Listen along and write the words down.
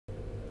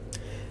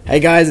Hey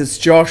guys, it's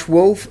Josh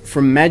Wolf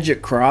from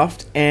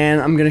Magikcraft,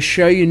 and I'm going to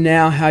show you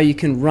now how you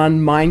can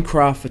run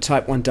Minecraft for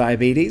type 1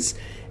 diabetes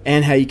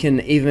and how you can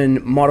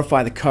even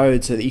modify the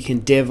code so that you can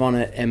dev on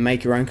it and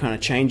make your own kind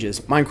of changes.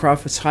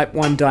 Minecraft for type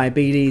 1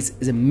 diabetes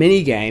is a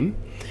mini game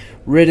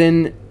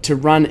written to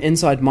run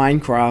inside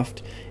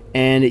Minecraft,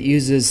 and it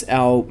uses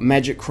our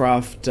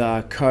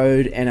Magikcraft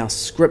code and our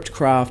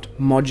Scriptcraft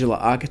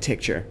modular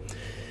architecture.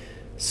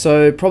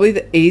 So probably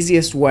the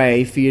easiest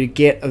way for you to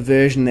get a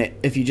version that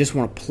if you just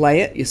want to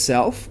play it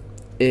yourself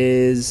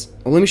is,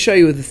 well, let me show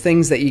you the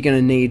things that you're going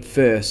to need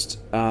first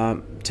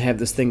to have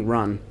this thing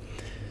run.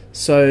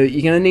 So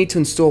you're going to need to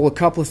install a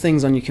couple of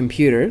things on your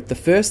computer. The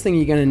first thing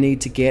you're going to need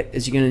to get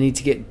is you're going to need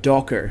to get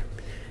Docker.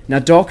 Now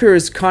Docker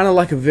is kind of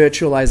like a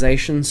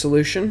virtualization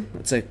solution.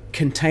 It's a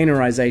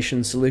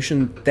containerization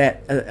solution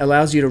that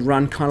allows you to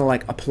run kind of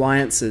like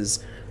appliances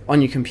on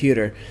your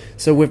computer.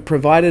 So we've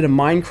provided a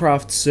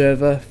Minecraft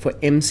server for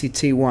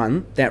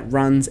MCT1 that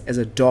runs as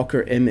a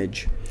Docker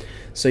image.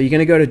 So you're going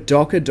to go to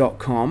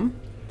docker.com.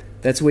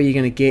 That's where you're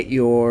going to get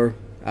your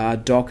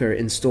Docker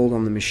installed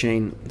on the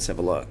machine. Let's have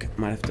a look.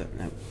 Might have to.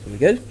 No, really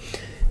good.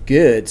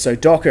 Good. So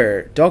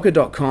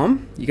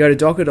docker.com. You go to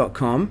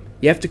docker.com.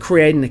 You have to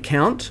create an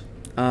account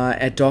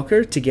at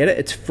Docker to get it.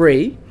 It's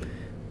free,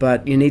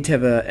 but you need to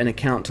have an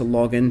account to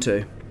log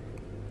into.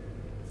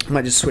 I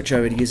might just switch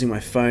over to using my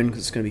phone because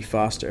it's going to be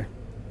faster.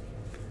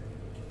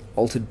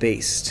 Altered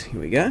Beast.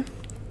 Here we go.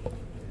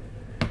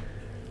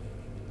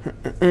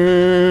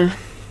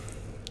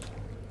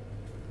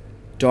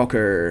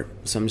 Docker.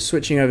 So I'm just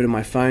switching over to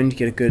my phone to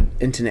get a good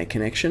internet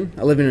connection.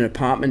 I live in an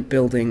apartment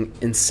building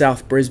in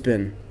South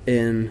Brisbane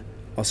in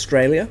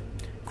Australia,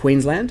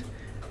 Queensland,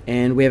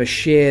 and we have a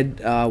shared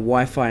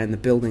Wi-Fi in the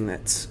building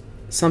that's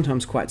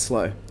sometimes quite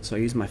slow. So I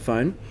use my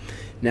phone.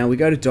 Now we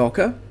go to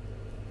Docker.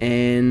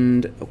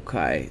 And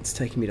okay, it's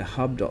taking me to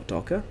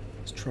hub.docker.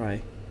 Let's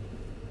try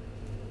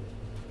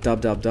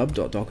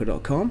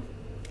www.docker.com.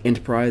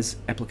 Enterprise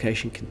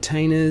application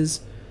containers.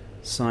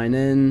 Sign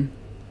in.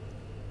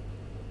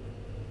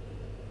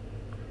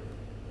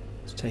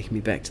 It's taking me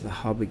back to the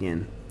hub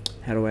again.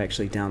 How do I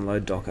actually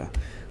download Docker?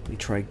 Let me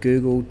try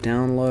Google.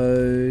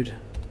 Download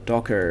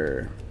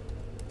Docker.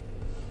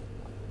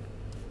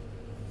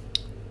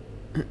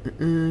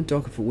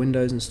 Docker for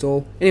Windows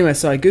install. Anyway,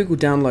 so I Google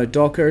download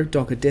Docker,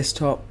 Docker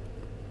desktop.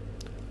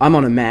 I'm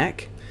on a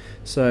Mac,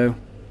 so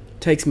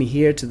it takes me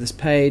here to this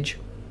page.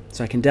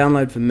 So I can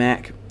download for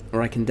Mac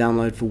or I can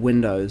download for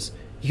Windows.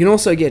 You can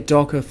also get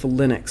Docker for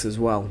Linux as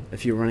well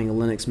if you're running a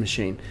Linux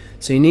machine.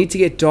 So you need to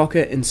get Docker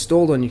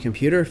installed on your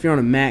computer. If you're on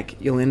a Mac,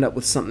 you'll end up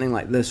with something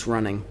like this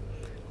running,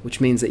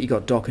 which means that you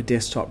got Docker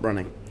desktop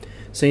running.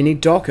 So you need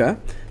Docker.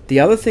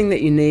 The other thing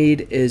that you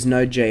need is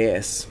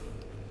Node.js.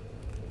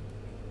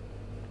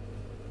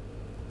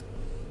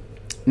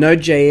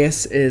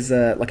 Node.js is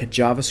like a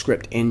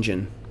JavaScript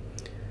engine.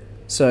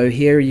 So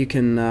here you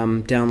can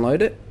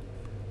download it.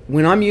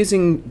 When I'm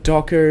using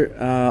Docker,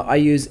 I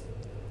use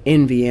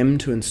NVM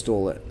to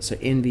install it. So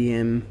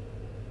NVM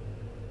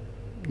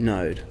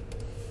Node.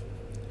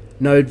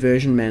 Node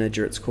Version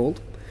Manager it's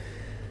called.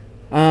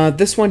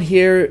 This one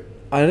here,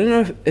 I don't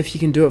know if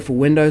you can do it for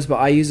Windows, but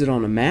I use it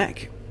on a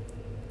Mac.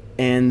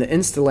 And the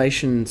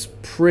installation's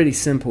pretty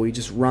simple. You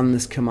just run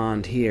this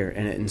command here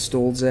and it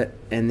installs it,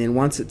 and then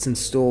once it's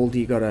installed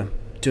you gotta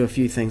do a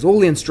few things. All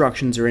the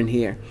instructions are in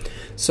here.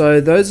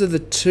 So those are the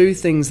two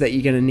things that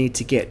you're gonna need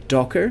to get,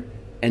 Docker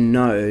and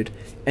Node.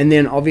 And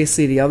then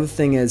obviously the other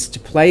thing is, to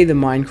play the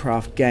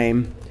Minecraft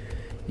game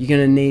you're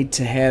gonna need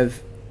to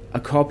have a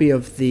copy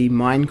of the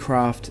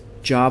Minecraft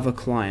Java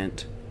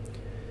client.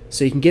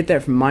 So you can get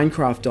that from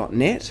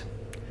Minecraft.net.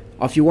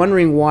 If you're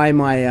wondering why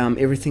my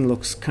everything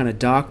looks kind of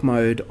dark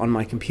mode on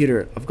my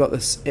computer, I've got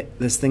this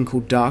thing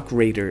called Dark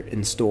Reader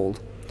installed,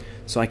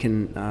 so I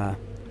can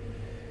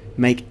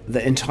make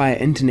the entire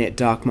internet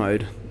dark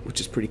mode,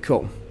 which is pretty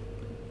cool.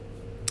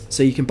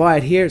 So you can buy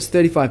it here. It's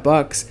 35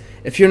 bucks.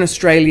 If you're in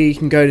Australia, you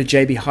can go to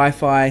JB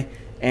Hi-Fi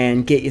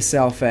and get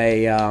yourself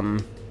a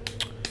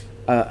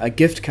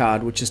gift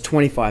card, which is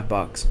 25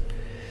 bucks.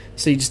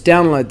 So you just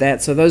download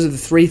that. So those are the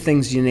three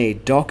things you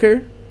need: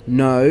 Docker,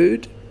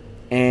 Node,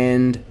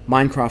 and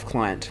Minecraft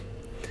client.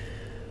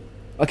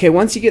 Okay,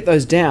 once you get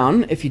those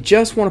down, if you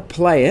just want to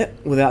play it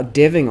without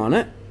deving on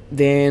it,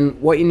 then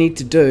what you need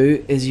to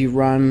do is you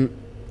run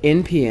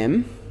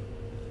npm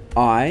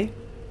i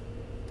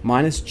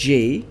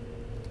 -g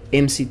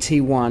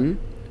mct1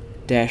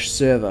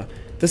 -server.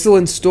 This will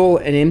install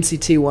an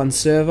MCT1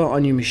 server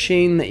on your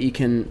machine that you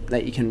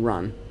can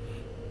run.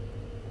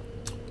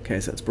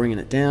 Okay, so it's bringing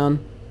it down.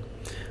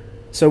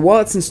 So while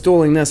it's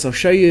installing this, I'll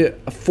show you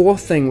a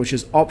fourth thing which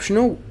is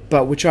optional,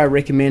 but which I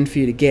recommend for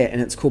you to get, and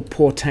it's called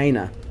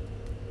Portainer.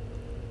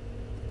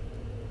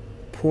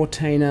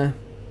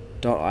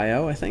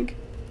 Portainer.io, I think.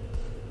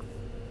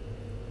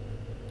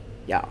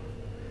 Yeah,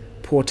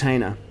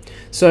 Portainer.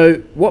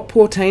 So what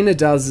Portainer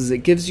does is it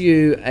gives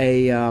you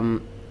a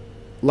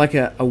like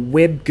a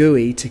web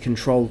GUI to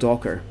control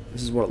Docker.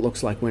 This is what it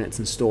looks like when it's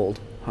installed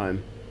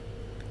home.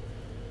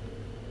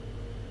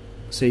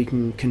 So you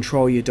can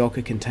control your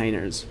Docker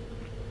containers.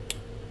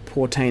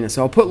 Portainer.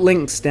 So I'll put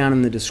links down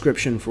in the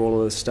description for all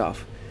of this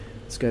stuff.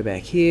 Let's go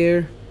back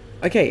here.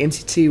 Okay,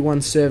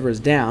 MCT1 server is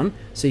down.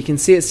 So you can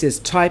see it says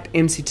type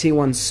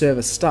MCT1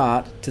 server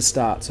start to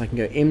start. So I can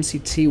go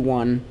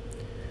MCT1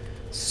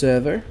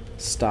 server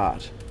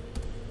start.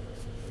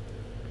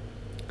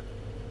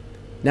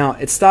 Now,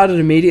 it started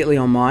immediately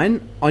on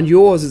mine. On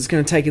yours, it's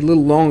going to take a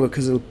little longer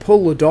because it'll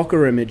pull the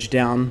Docker image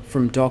down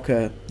from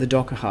the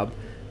Docker Hub.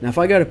 Now, if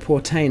I go to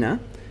Portainer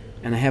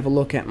and I have a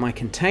look at my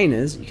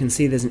containers, you can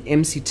see there's an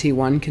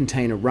MCT1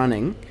 container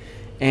running,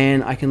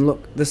 and I can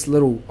look, this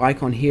little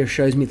icon here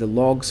shows me the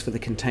logs for the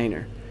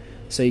container.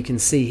 So you can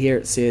see here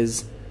it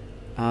says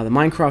the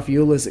Minecraft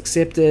UL is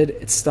accepted.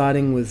 It's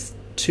starting with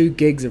 2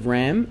 gigs of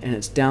RAM, and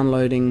it's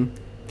downloading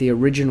the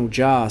original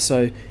jar.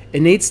 So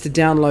it needs to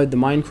download the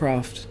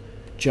Minecraft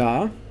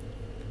jar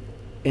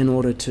in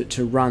order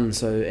to run,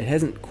 so it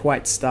hasn't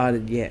quite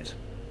started yet.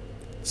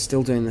 It's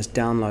still doing this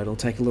download. It'll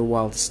take a little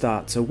while to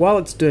start. So while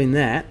it's doing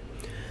that,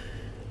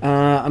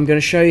 I'm going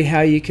to show you how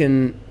you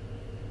can,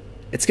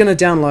 it's going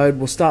to download,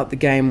 we'll start the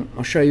game,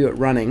 I'll show you it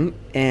running,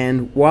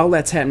 and while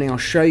that's happening I'll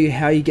show you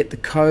how you get the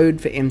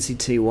code for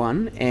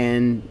MCT1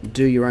 and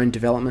do your own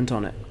development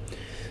on it.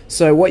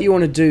 So what you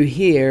want to do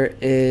here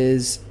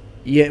is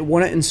you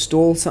want to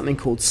install something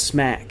called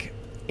SMAC.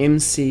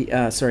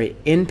 NPMI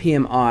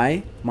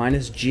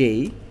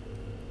 -G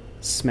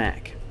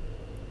SMAC.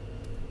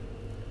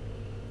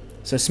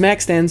 So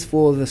SMAC stands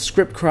for the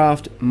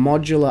Scriptcraft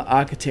Modular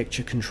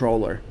Architecture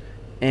Controller,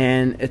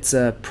 and it's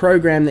a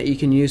program that you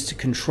can use to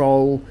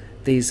control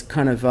these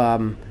kind of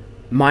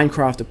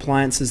Minecraft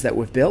appliances that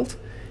we've built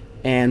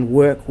and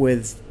work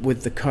with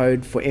the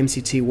code for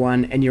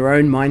MCT1 and your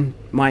own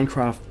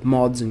Minecraft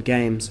mods and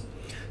games.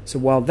 So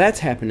while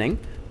that's happening,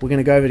 we're going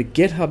to go over to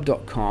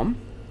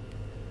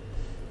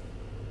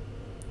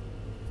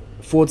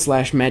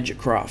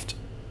github.com/Magikcraft.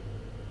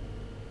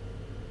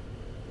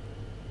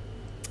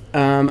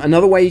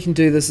 Another way you can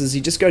do this is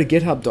you just go to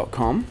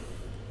github.com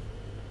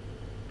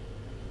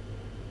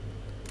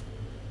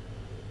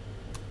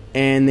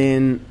and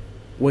then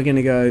we're going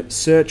to go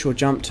search or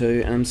jump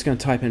to, and I'm just going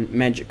to type in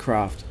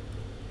Magikcraft.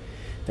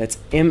 That's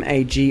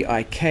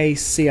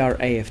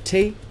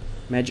Magikcraft,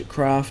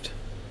 Magikcraft,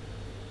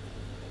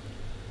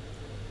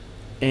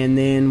 and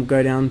then we'll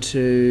go down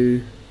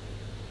to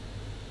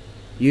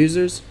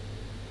users.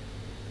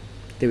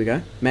 There we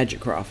go,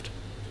 Magikcraft.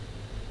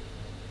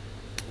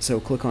 So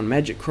we'll click on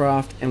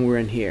Magikcraft and we're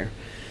in here.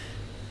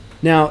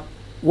 Now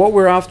what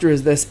we're after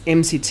is this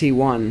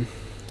MCT1.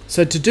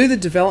 So to do the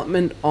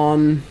development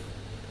on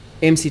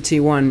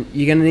MCT1,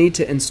 you're going to need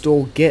to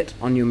install Git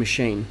on your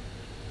machine.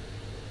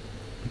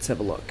 Let's have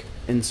a look.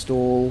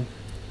 Install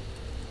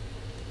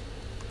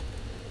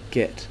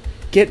Git.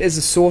 Git is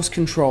a source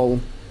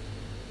control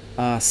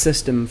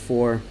system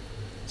for,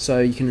 so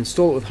you can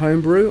install it with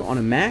Homebrew on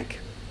a Mac.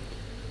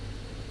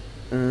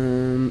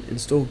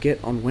 Install Git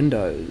on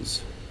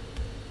Windows.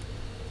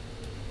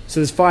 So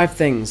there's 5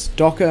 things: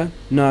 Docker,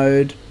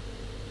 Node,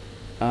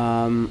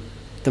 the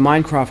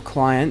Minecraft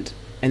client,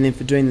 and then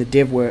for doing the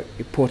dev work,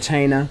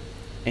 Portainer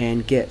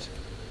and Git.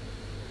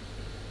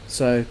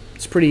 So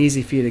it's pretty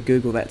easy for you to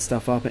Google that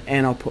stuff up,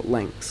 and I'll put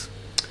links.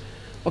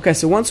 Okay,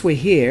 so once we're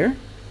here,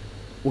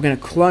 we're going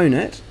to clone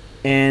it,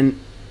 and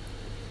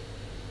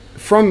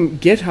from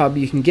GitHub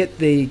you can get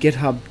the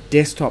GitHub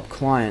desktop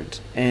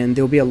client, and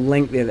there'll be a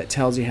link there that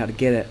tells you how to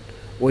get it,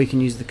 or you can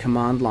use the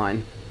command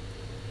line.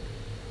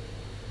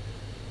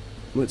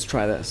 Let's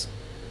try this.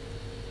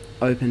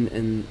 Open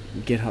in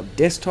GitHub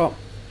desktop.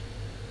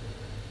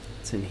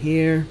 It's in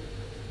here.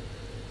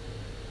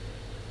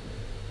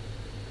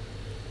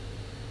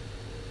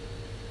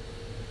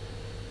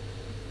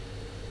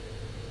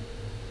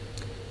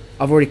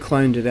 I've already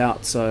cloned it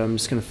out, so I'm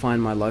just going to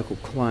find my local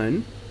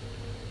clone.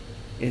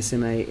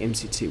 SMA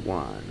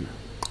MCT1.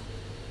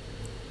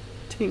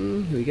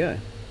 Ting, here we go.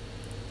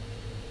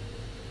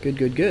 Good,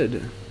 good,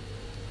 good.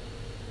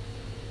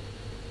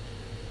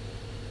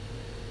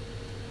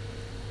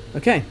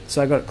 Okay,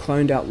 so I got it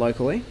cloned out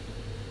locally.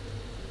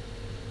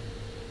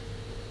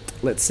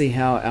 Let's see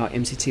how our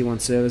MCT1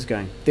 server is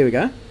going. There we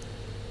go.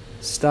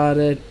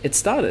 Started. It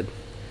started.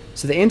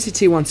 So the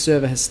MCT1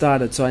 server has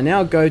started. So I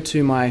now go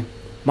to my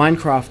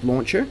Minecraft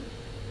launcher.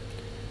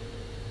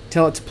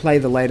 Tell it to play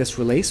the latest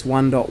release,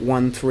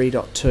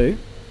 1.13.2.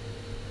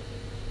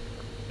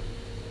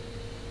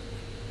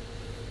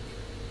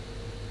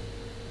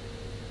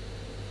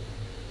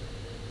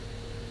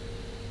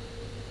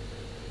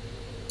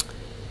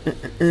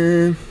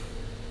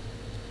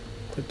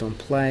 Clicked on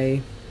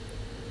play.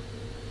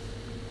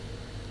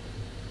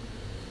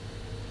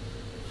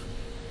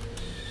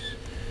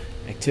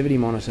 Activity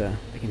monitor.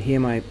 I can hear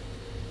my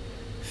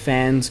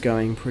fans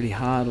going pretty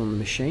hard on the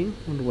machine.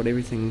 Wonder what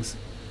everything's.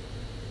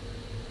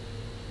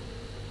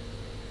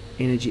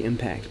 Energy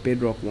impact.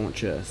 Bedrock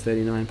launcher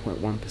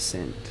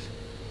 39.1%.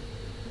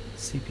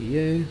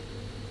 CPU.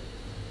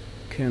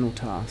 Kernel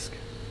task.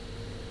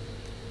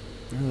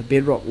 Now the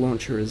Bedrock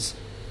launcher is.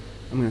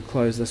 I'm going to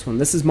close this one.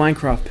 This is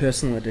Minecraft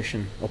Personal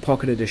Edition, or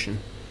Pocket Edition.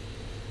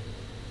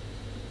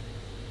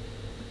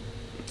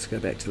 Let's go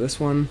back to this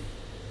one.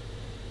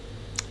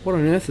 What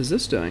on earth is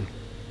this doing?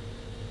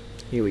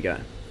 Here we go.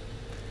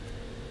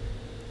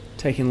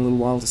 Taking a little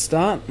while to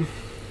start.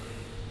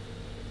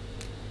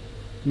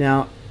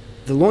 Now,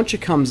 the launcher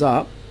comes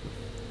up,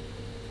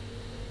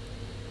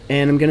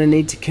 and I'm going to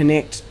need to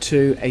connect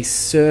to a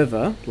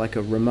server, like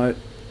a remote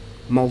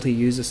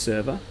multi-user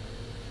server,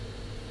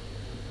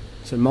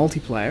 so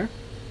multiplayer,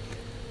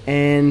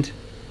 and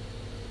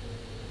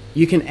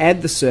you can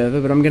add the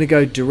server, but I'm going to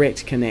go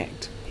direct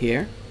connect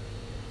here,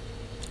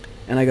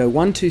 and I go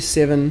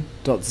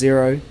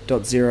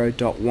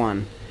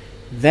 127.0.0.1.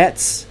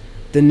 That's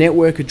the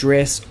network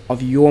address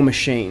of your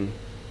machine,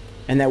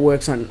 and that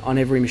works on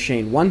every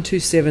machine.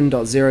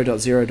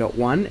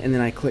 127.0.0.1, and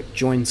then I click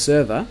join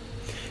server.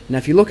 Now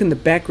if you look in the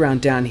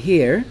background down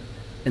here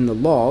in the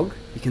log,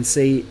 you can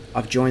see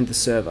I've joined the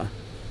server.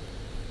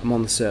 I'm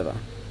on the server.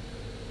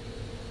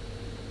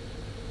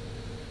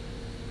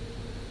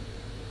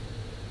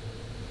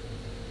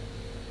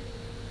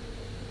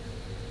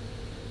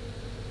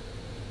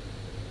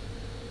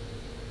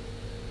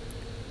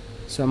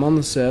 So I'm on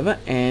the server,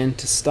 and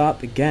to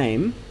start the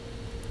game,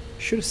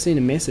 should have seen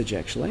a message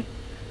actually.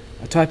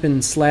 I type in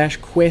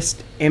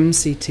 /quest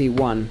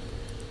MCT1.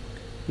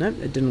 Nope,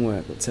 it didn't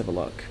work. Let's have a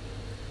look.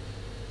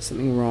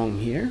 Something wrong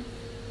here.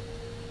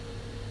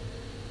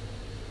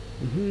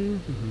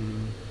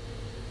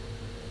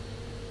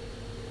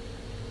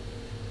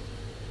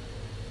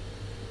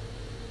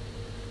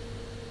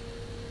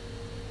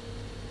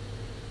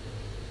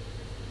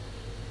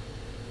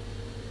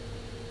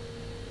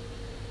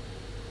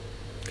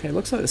 Okay,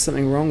 looks like there's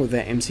something wrong with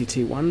that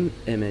MCT1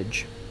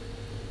 image.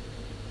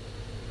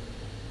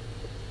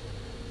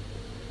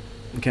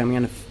 Okay, I'm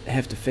going to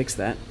have to fix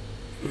that.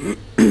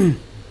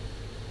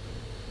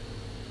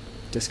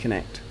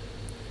 Disconnect.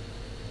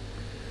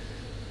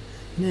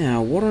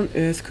 Now, what on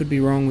earth could be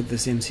wrong with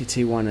this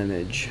MCT1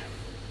 image?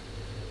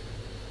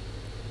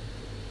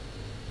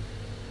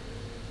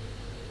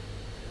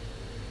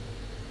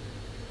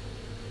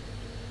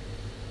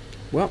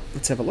 Well,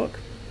 let's have a look.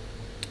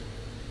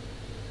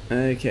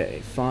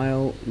 Okay,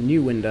 file,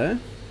 new window,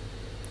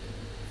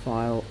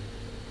 file,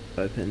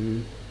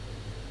 open,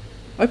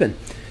 open.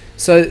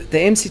 So the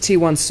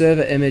MCT1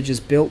 server image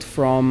is built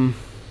from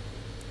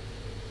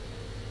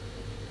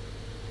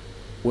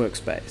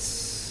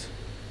workspace.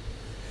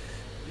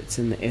 It's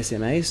in the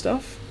SMA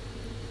stuff.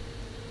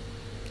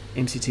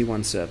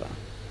 MCT1 server.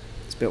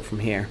 It's built from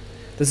here.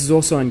 This is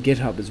also on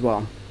GitHub as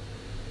well.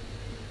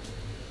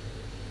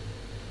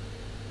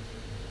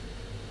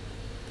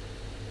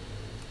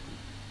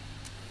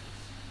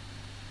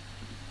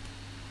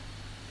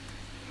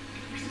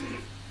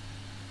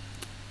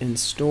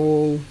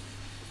 Install,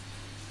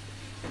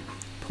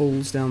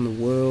 pulls down the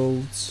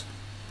worlds.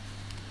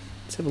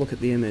 Let's have a look at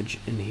the image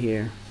in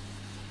here.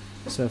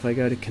 So if I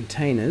go to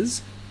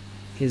containers,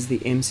 here's the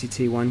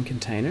MCT1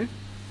 container.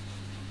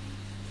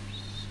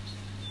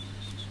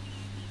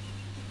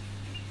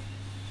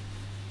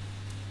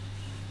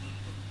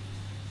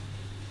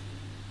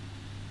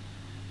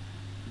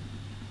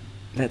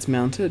 That's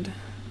mounted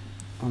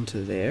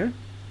onto there.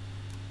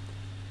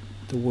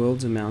 The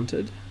worlds are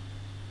mounted.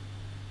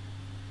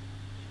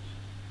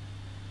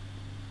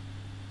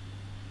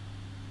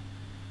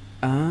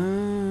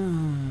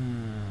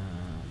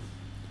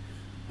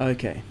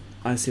 Okay,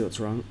 I see what's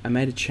wrong. I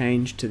made a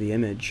change to the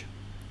image.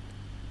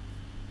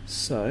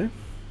 So,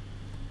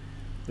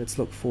 let's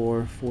look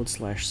for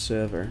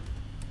 /server.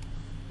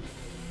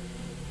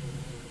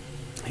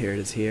 Here it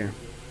is here.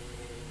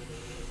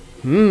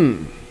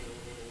 I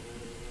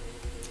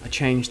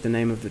changed the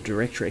name of the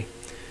directory.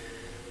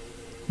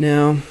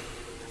 Now,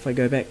 if I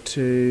go back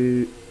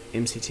to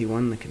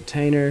MCT1, the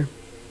container,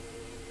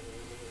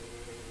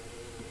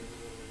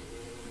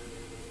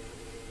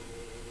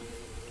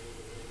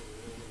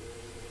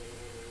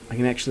 I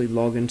can actually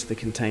log into the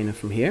container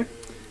from here.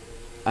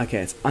 Okay,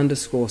 it's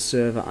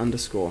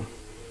 _server_.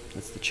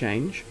 That's the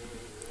change.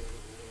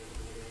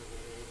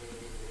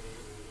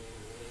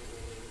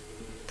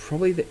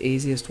 Probably the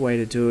easiest way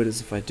to do it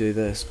is if I do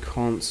this,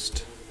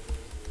 const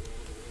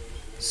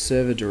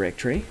server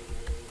directory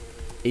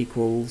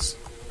equals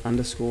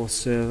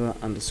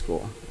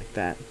 _server_, like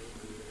that.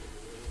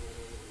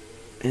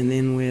 And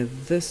then where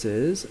this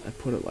is, I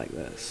put it like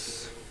this.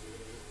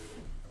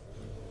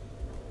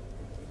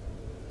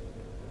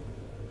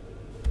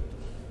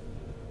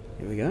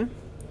 Here we go.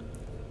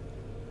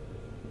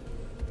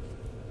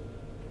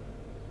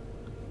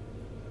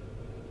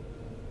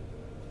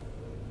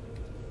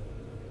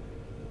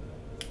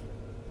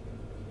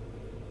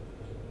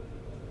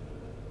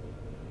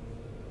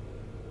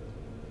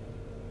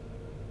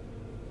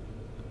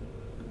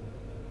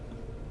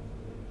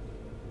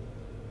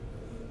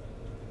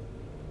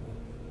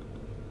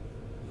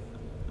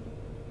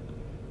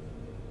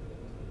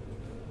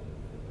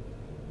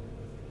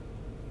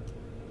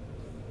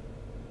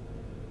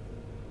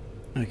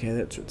 Okay,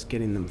 that's where it's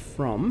getting them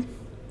from.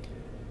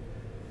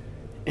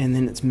 And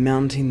then it's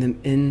mounting them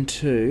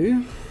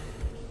into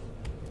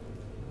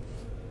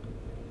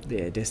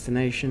their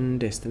destination.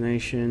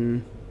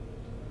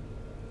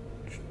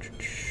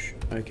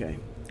 Okay,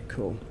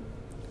 cool.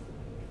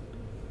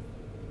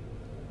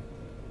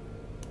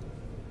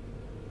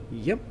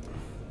 Yep.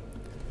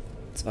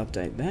 Let's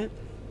update that.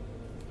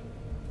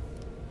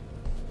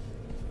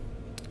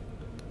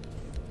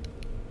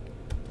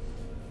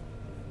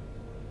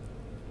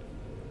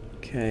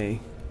 Okay,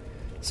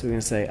 so we're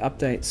going to say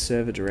update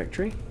server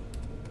directory.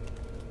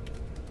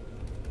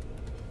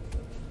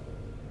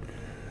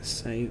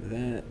 Save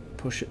that,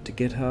 push it to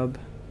GitHub,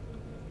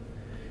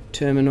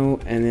 terminal,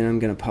 and then I'm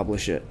going to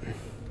publish it.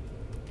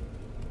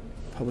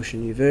 Publish a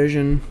new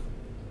version.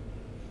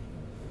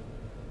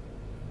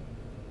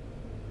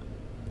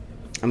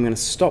 I'm going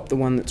to stop the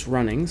one that's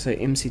running, so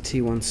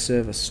MCT1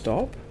 server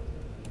stop.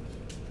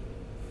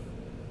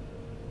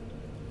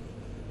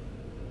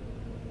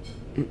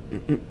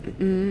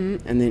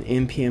 And then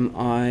npm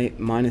i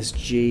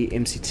 -g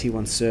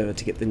MCT1 server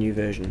to get the new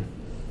version.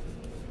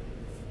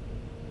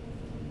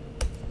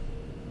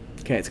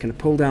 Okay, it's going to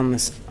pull down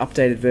this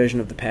updated version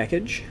of the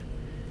package.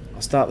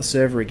 I'll start the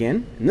server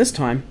again, and this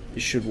time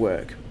it should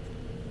work.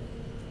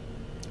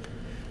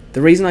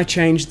 The reason I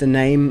changed the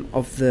name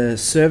of the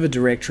server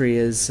directory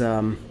is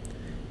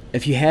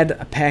if you had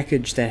a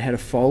package that had a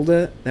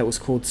folder that was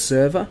called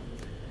server,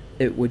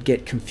 it would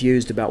get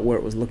confused about where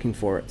it was looking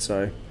for it.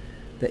 So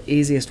the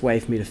easiest way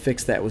for me to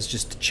fix that was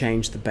just to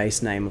change the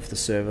base name of the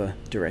server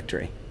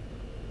directory.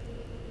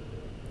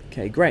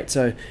 Okay, great.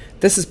 So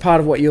this is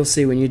part of what you'll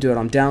see when you do it.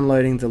 I'm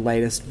downloading the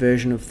latest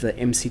version of the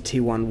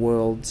MCT1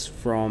 worlds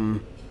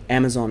from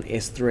Amazon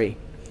S3.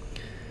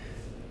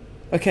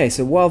 Okay,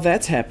 so while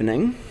that's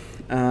happening,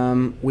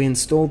 we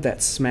installed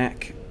that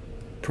smack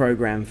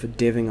program for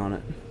deving on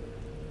it.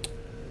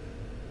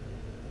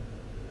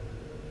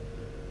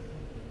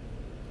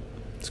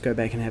 Let's go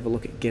back and have a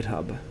look at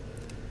GitHub.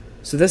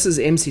 So this is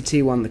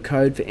MCT1, the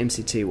code for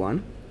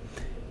MCT1.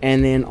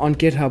 And then on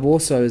GitHub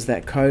also is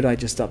that code I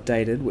just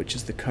updated, which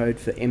is the code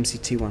for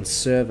MCT1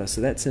 server.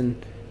 So that's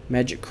in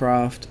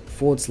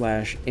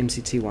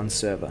Magikcraft/MCT1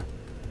 server.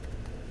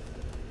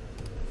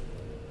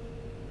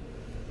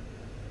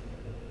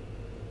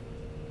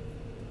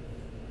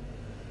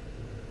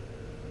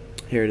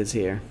 Here it is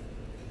here.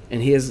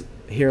 And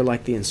here are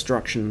like the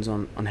instructions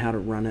on how to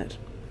run it.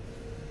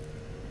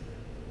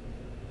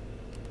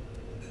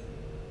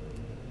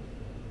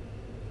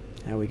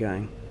 How are we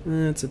going?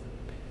 It's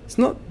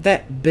not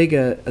that big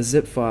a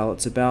zip file.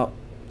 It's about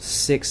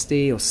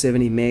 60 or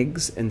 70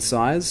 megs in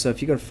size. So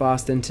if you've got a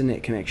fast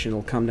internet connection,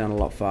 it'll come down a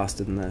lot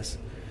faster than this.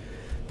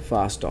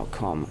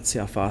 Fast.com. Let's see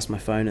how fast my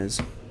phone is.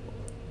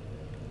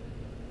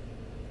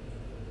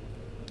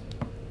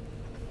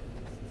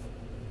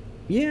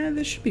 Yeah,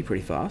 this should be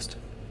pretty fast.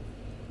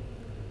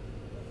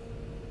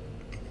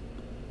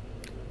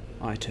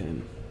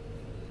 iTerm.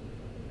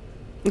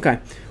 Okay,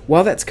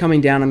 while that's coming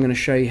down, I'm going to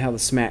show you how the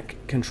smack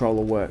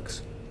controller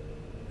works.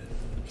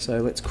 So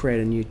let's create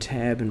a new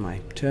tab in my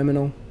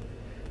terminal.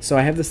 So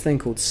I have this thing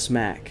called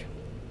smack.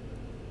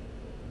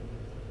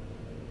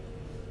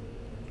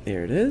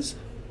 There it is.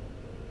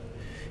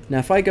 Now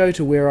if I go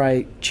to where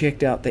I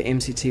checked out the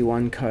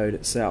MCT1 code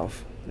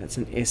itself, that's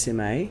an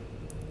SMA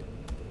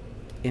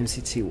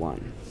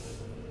MCT1.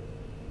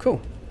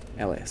 Cool.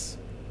 LS.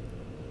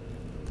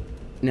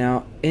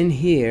 Now in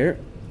here,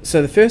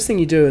 so the first thing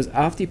you do is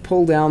after you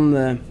pull down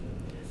the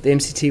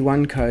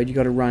MCT1 code, you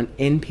got to run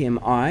npm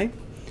i,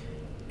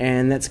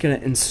 and that's going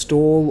to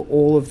install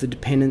all of the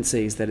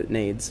dependencies that it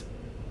needs.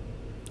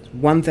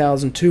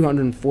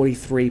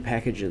 1,243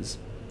 packages.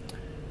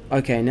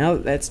 Okay, now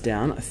that that's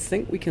down, I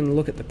think we can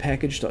look at the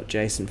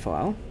package.json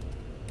file.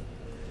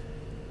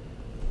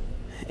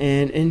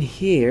 And in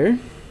here,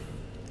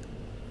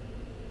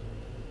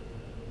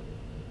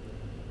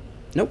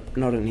 nope,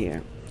 not in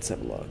here. Let's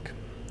have a look.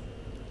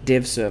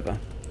 Dev server.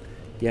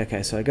 Yeah,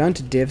 okay, so I go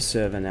into dev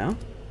server now,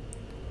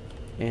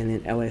 and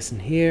then ls in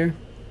here.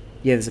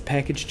 Yeah, there's a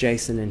package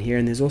JSON in here,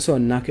 and there's also a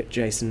Nugget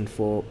JSON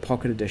for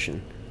Pocket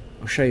Edition.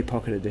 I'll show you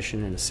Pocket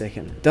Edition in a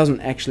second. It doesn't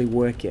actually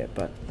work yet,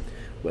 but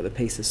we've got the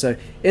pieces. So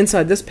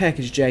inside this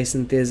package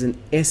JSON, there's an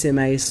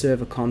SMA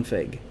server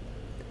config.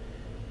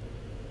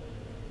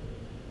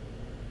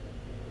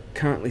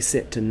 Currently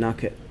set to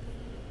Nugget.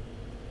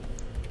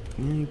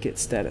 And get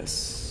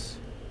status.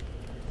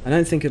 I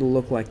don't think it'll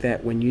look like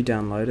that when you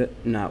download it.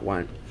 No, it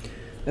won't.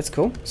 That's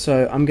cool.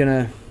 So I'm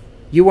gonna,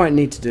 you won't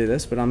need to do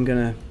this, but I'm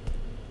gonna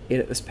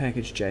edit this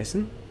package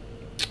JSON.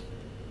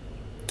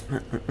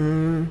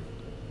 And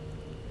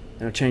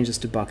I'll change this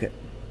to bucket.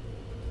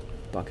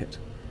 Bucket.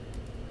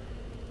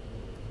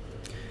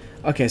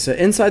 Okay, so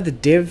inside the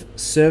dev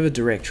server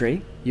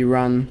directory, you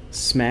run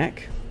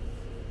smack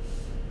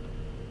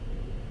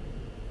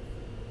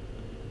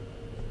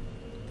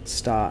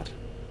start,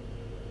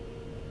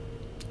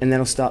 and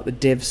that'll start the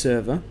dev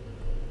server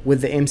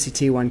with the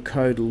MCT1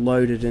 code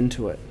loaded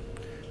into it,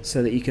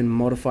 so that you can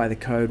modify the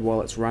code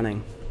while it's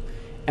running.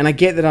 And I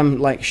get that I'm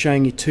like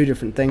showing you two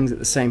different things at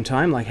the same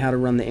time, like how to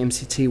run the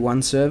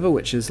MCT1 server,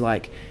 which is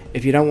like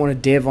if you don't want to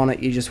dev on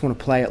it, you just want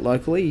to play it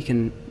locally, you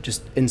can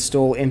just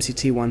install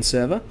MCT1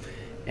 server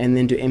and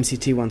then do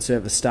MCT1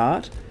 server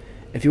start.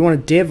 If you want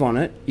to dev on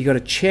it, you got to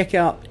check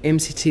out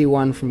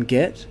MCT1 from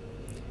Git,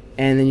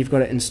 and then you've got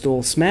to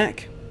install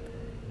smack,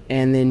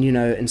 and then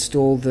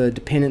install the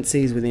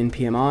dependencies with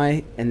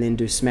npmi, and then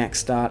do smack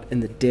start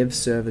in the dev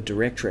server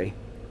directory.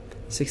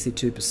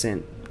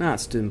 62%.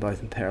 It's doing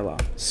both in parallel.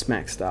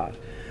 Smack start.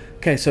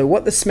 Okay, so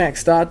what the smack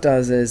start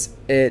does is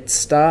it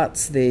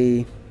starts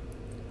the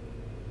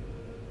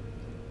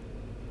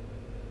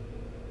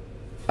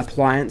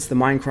appliance, the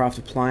Minecraft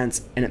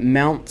appliance, and it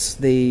mounts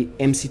the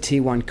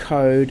MCT1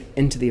 code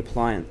into the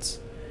appliance.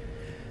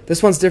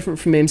 This one's different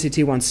from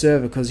MCT1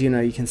 server because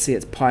you can see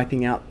it's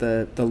piping out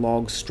the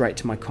logs straight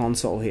to my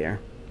console here.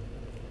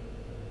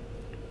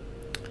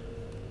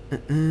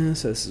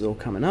 So this is all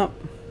coming up.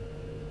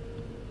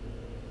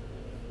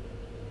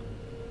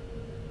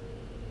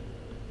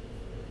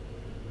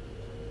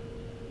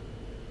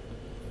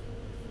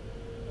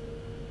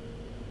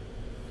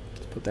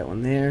 Let's put that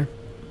one there.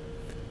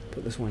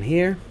 Put this one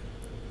here.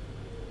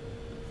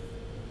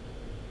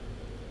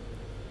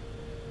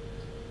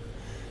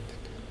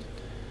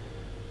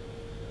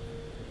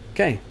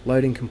 Okay,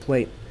 loading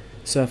complete.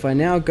 So if I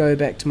now go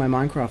back to my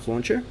Minecraft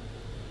launcher,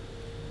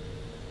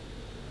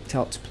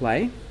 tell it to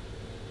play,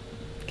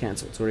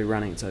 cancel, it's already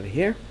running, it's over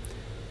here.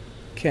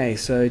 Okay,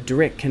 so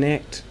direct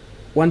connect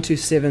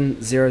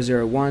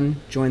 127001,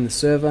 join the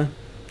server,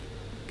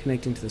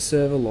 connecting to the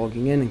server,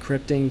 logging in,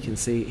 encrypting. You can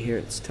see here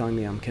it's telling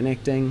me I'm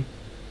connecting.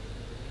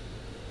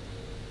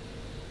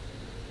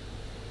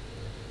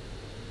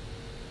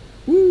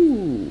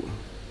 Woo!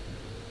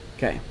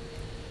 Okay,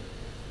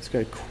 let's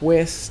go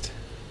quest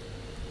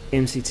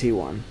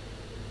MCT1.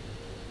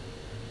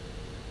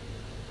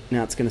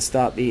 Now it's going to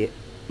start the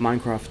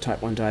Minecraft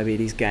Type 1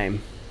 Diabetes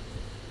game.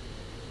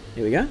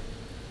 Here we go. You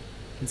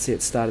can see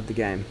it started the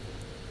game.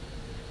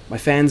 My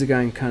fans are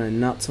going kind of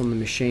nuts on the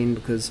machine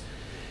because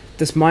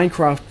this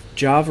Minecraft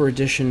Java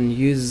edition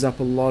uses up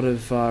a lot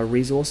of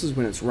resources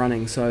when it's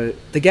running. So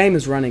the game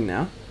is running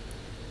now.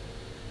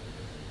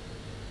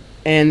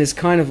 And there's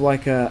kind of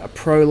like a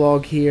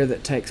prologue here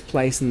that takes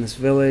place in this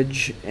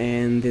village,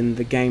 and then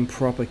the game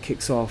proper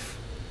kicks off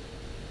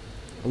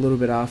a little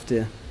bit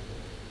after.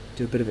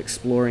 Do a bit of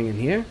exploring in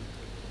here.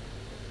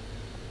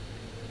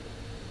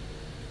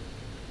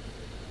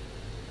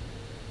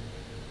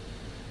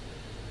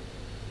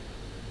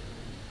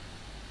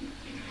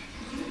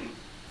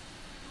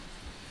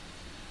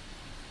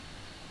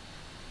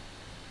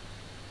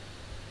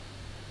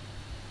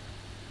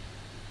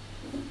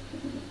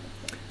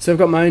 So I've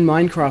got my own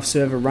Minecraft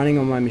server running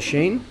on my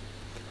machine,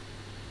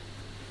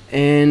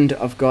 and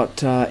I've got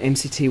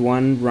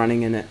MCT1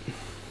 running in it.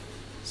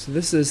 So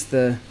this is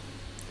the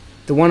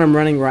one I'm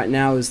running right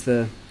now is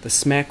the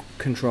smack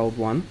controlled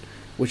one,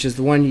 which is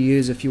the one you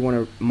use if you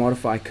want to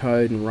modify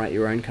code and write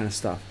your own kind of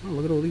stuff. Oh,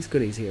 look at all these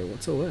goodies here.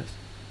 What's all this?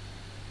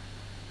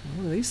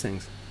 What are these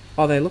things?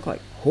 Oh, they look like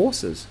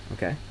horses.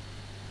 Okay.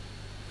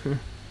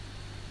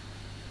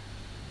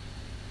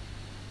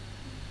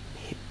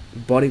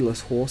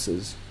 Bodiless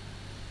horses.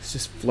 It's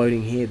just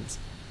floating heads.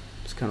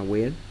 It's kind of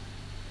weird.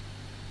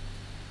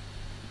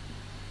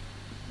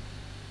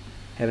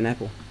 Have an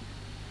apple.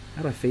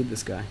 How do I feed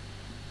this guy?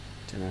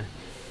 Don't know.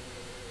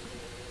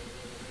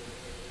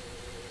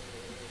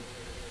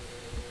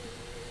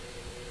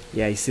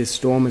 Yeah, he says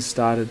storm has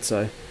started,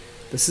 so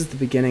this is the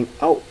beginning.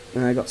 Oh,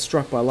 and I got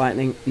struck by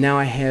lightning. Now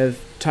I have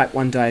type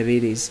 1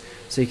 diabetes.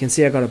 So you can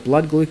see I got a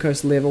blood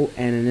glucose level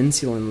and an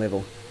insulin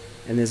level.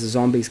 And there's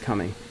zombies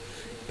coming.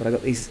 But I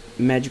got these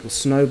magical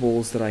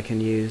snowballs that I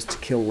can use to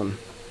kill them.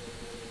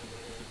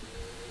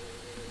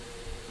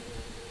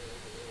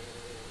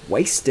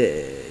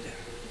 Wasted.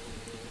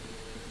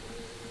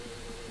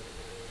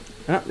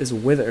 Ah, there's a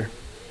wither.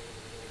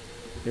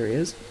 There he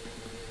is.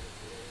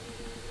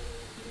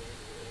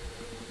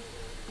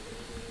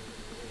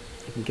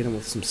 I can get him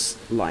with some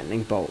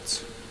lightning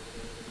bolts.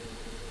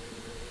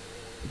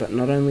 But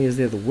not only is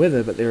there the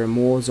wither, but there are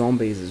more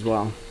zombies as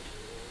well.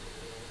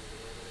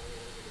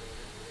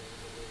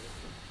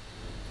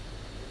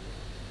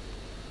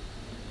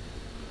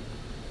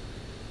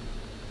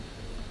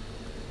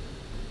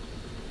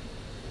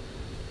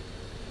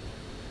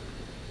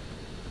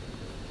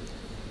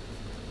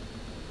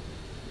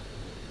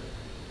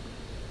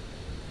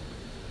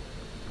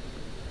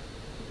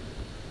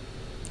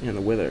 And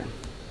the wither.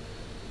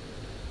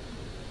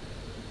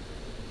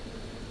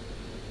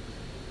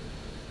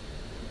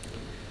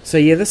 So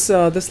yeah,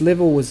 this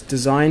level was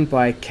designed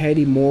by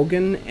Katie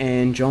Morgan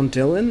and John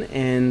Dillon,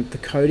 and the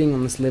coding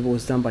on this level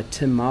was done by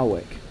Tim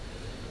Marwick.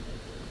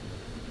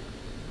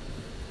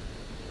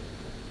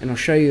 And I'll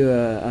show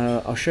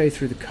you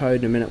through the code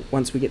in a minute.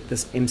 Once we get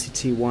this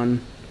MCT1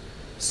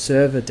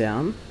 server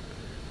down,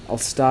 I'll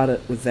start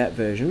it with that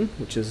version,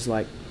 which is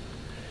like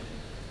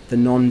the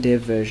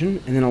non-dev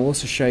version, and then I'll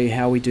also show you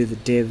how we do the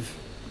dev,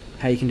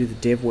 how you can do the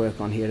dev work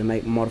on here to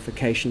make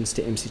modifications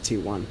to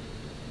MCT1.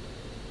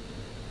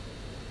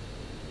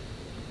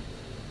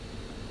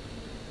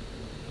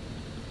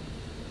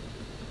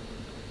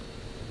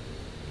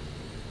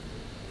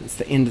 It's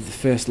the end of the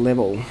first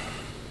level.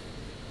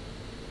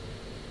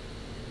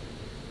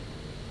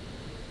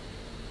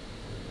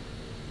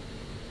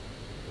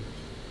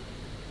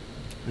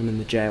 I'm in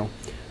the jail.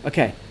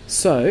 Okay,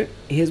 so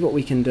here's what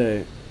we can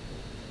do.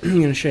 I'm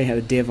going to show you how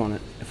to dev on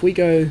it. If we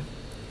go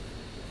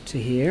to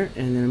here,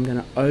 and then I'm going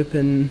to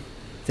open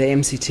the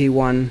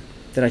MCT1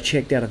 that I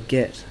checked out of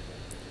Git.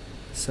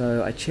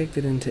 So I checked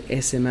it into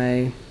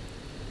SMA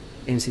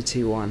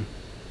MCT1.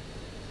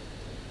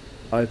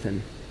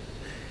 Open.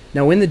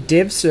 Now when the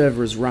dev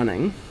server is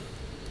running,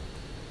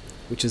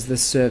 which is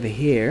this server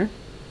here,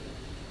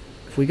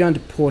 if we go into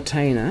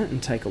Portainer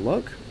and take a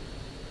look,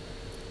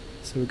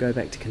 so we go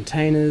back to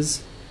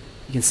containers,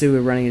 you can see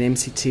we're running an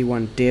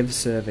MCT1 dev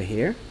server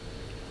here.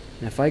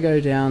 Now if I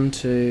go down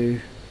to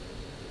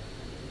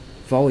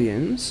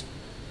volumes,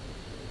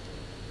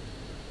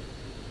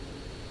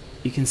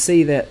 you can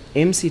see that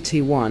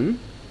MCT1,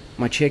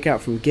 my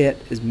checkout from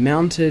Git, is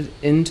mounted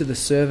into the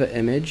server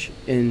image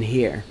in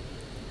here.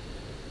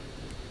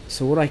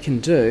 So what I can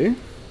do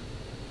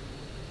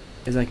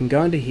is I can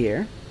go into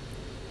here,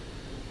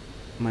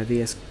 my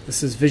VS,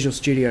 this is Visual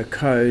Studio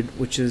Code,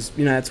 which is,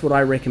 you know, that's what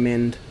I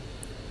recommend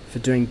for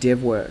doing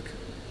dev work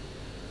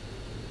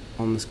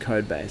on this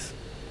code base.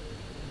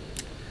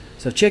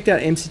 So I've checked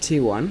out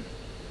MCT1.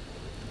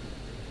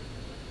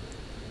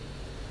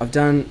 I've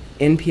done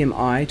npm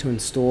I to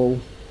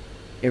install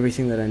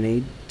everything that I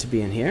need to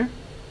be in here.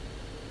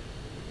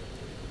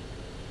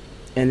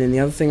 And then the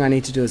other thing I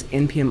need to do is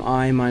npm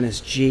I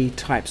 -g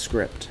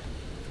TypeScript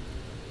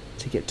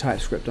to get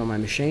TypeScript on my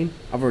machine.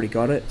 I've already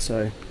got it,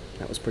 so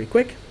that was pretty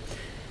quick.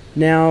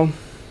 Now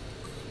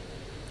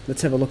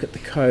let's have a look at the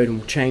code and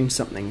we'll change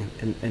something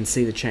and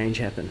see the change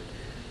happen.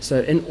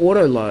 So in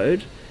auto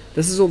load,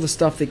 this is all the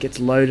stuff that gets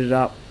loaded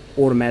up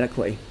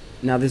automatically.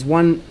 Now there's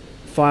one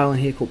file in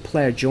here called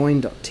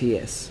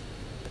playerjoin.ts.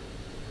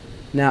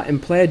 Now in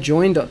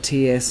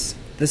playerjoin.ts,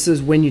 this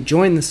is when you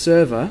join the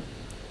server,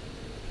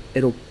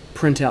 it'll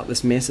print out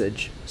this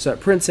message. So it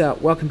prints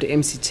out, welcome to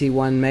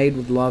MCT1 made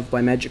with love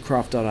by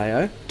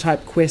Magikcraft.io.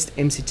 Type quest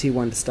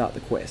MCT1 to start the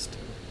quest.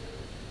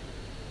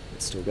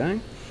 It's still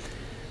going.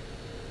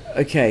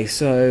 Okay,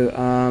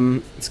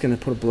 so it's going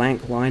to put a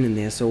blank line in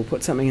there, so we'll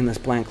put something in this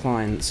blank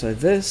line. So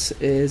this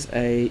is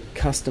a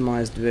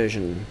customized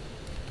version.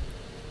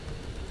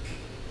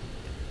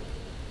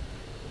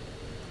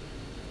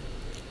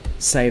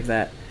 Save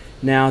that.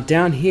 Now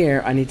down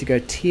here I need to go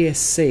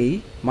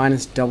tsc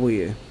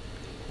 -w,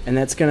 and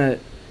that's going to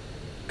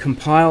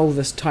compile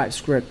this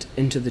TypeScript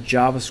into the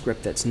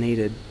JavaScript that's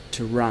needed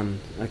to run.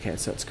 Okay,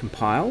 so it's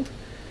compiled.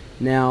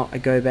 Now I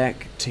go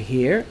back to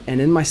here,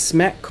 and in my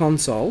Smack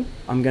console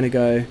I'm going to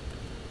go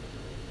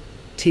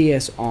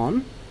ts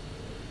on,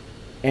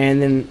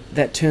 and then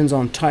that turns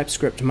on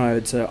TypeScript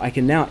mode, so I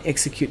can now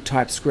execute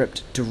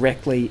TypeScript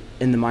directly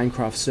in the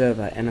Minecraft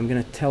server, and I'm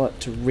going to tell it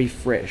to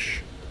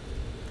refresh.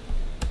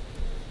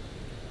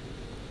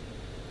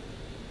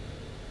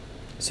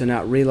 So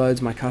now it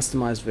reloads my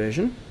customized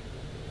version.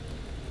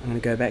 I'm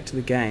going to go back to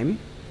the game,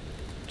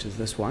 which is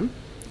this one,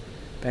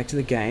 back to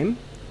the game,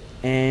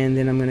 and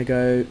then I'm going to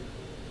go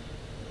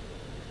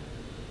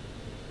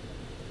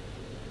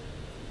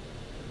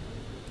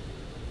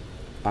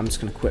I'm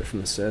just going to quit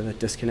from the server,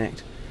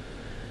 disconnect,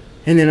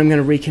 and then I'm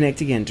going to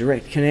reconnect again,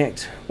 direct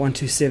connect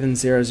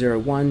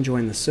 127001,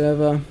 join the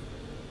server,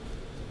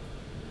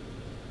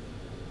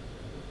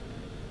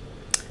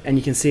 and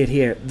you can see it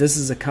here. This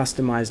is a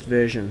customized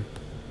version.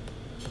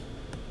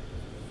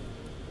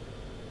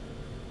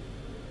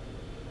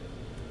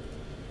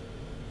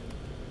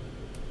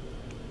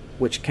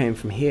 Which came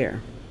from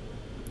here.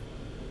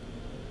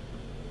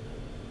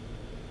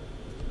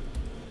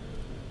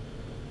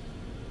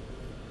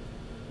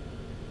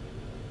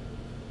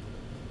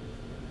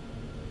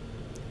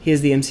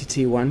 Here's the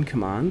MCT1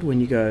 command when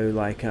you go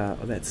like,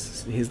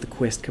 here's the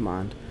quest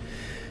command.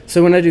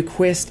 So when I do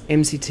quest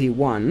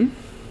MCT1,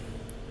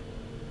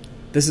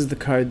 this is the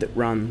code that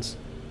runs.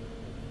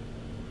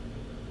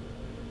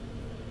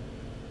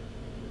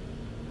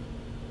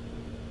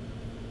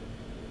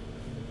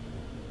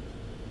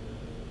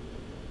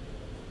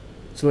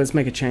 So let's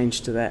make a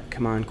change to that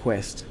command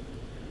quest.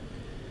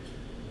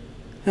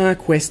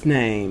 Quest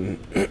name.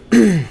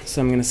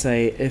 So I'm going to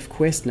say if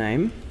quest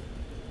name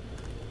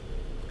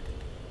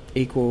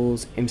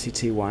equals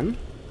MCT1,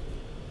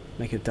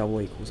 make it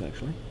double equals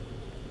actually,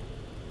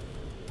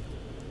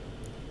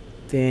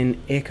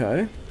 then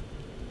echo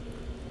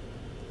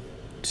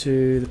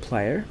to the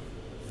player.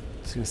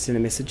 It's going to send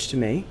a message to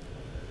me.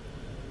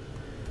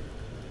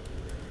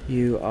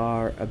 You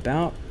are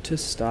about to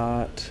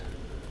start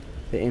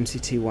the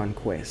MCT1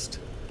 quest.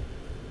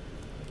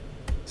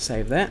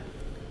 Save that.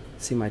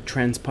 See my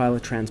transpiler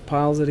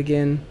transpiles it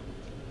again.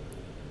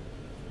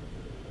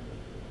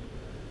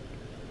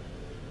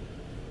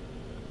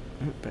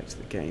 Oh, back to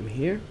the game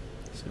here,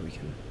 so we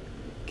can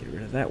get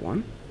rid of that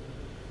one.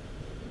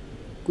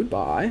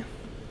 Goodbye.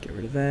 Get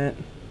rid of that.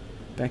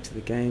 Back to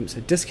the game. So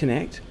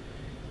disconnect.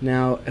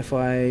 Now if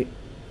I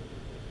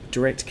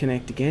direct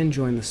connect again,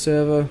 join the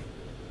server.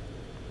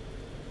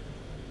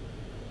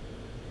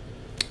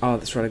 Oh,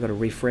 that's right, I got to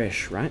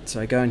refresh, right? So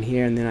I go in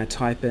here and then I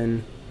type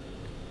in,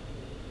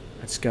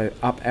 let's go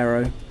up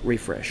arrow,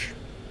 refresh.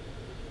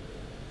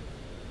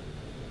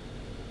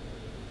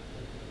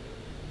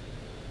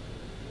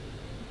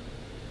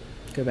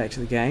 go back to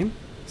the game,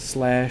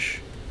 /quest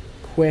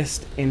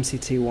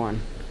MCT1.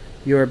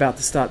 You're about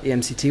to start the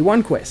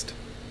MCT1 quest.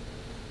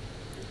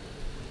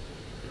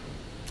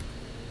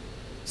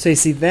 So you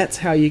see, that's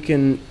how you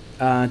can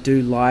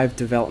do live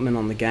development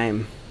on the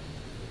game.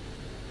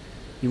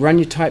 You run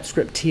your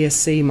TypeScript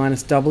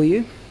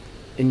 -w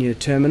in your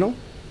terminal,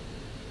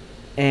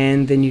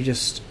 and then you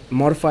just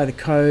modify the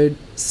code,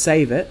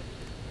 save it,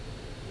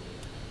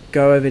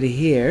 go over to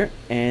here,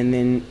 and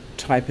then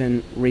type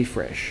in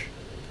refresh.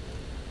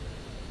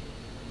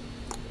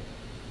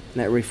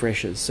 And that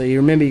refreshes. So you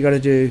remember you got to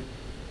do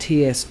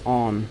TS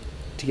on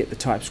to get the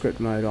TypeScript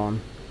mode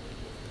on.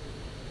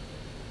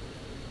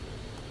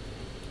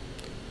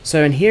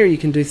 So in here you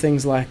can do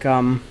things like,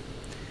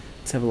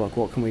 let's have a look,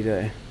 what can we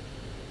do?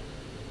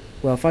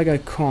 Well, if I go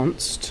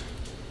const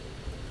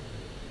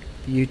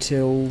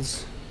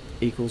utils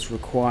equals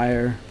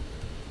require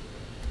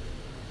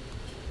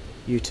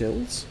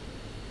utils,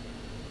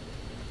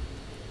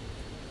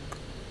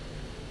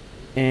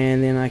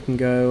 and then I can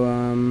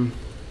go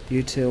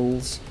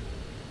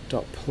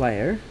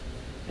utils.player,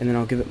 and then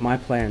I'll give it my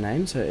player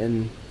name, so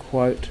in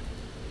quote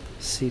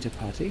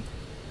Sitapati.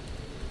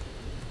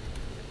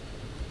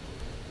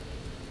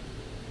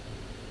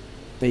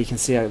 There you can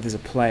see how there's a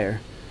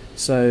player.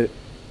 So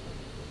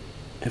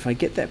if I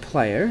get that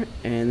player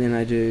and then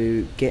I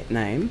do get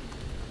name,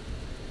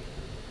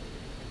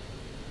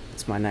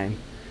 it's my name.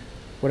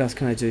 What else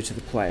can I do to the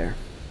player?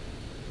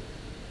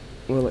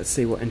 Well, let's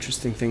see what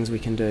interesting things we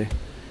can do.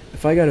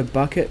 If I go to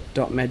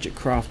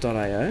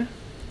bucket.magiccraft.io,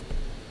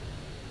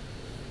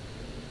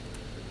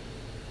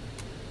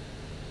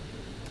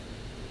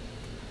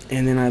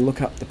 and then I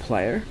look up the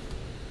player,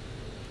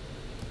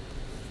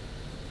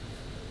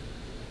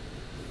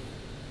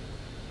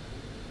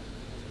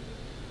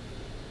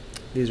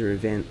 these are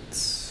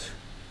events,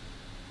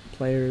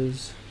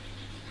 players,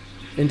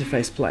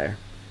 interface player.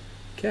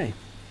 Okay,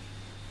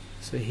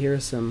 so here are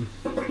some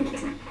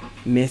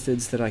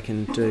methods that I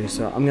can do.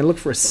 So I'm going to look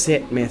for a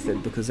set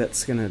method because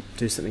that's going to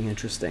do something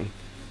interesting.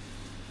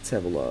 Let's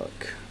have a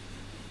look.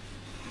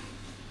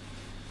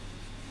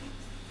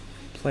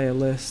 Player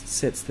list,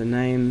 sets the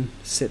name,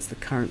 sets the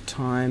current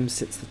time,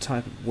 sets the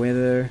type of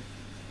weather,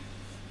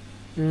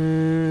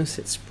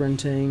 set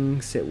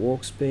sprinting, set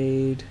walk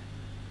speed,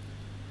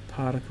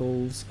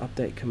 particles,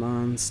 update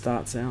commands,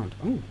 start sound.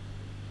 Oh,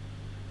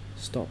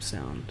 stop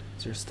sound.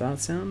 Is there a start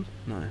sound?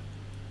 No.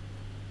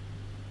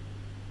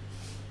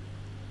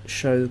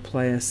 Show the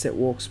player, set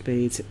walk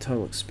speed, set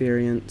total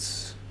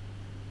experience,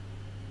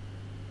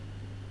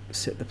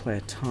 set the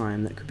player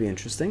time. That could be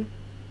interesting.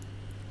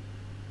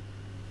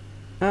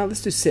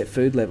 Let's do set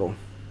food level.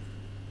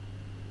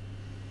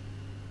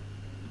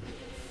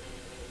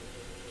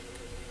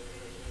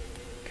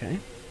 Okay.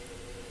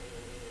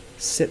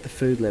 Set the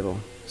food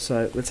level.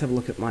 So let's have a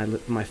look at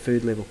my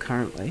food level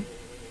currently.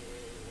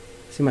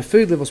 See, my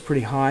food level's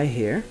pretty high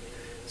here,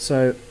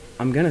 so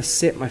I'm going to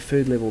set my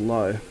food level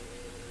low.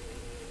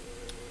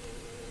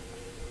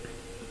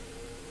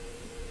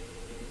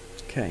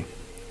 Okay.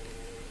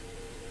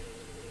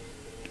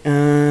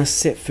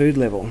 Set food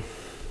level.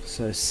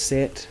 So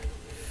set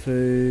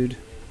food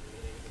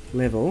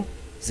level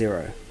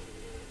 0.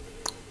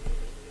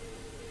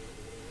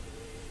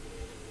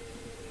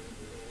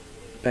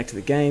 Back to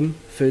the game,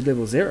 food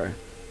level 0.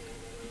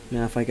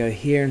 Now if I go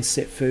here and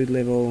set food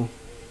level,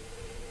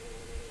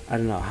 I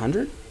don't know,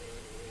 100?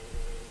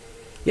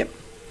 Yep,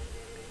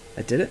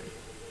 I did it.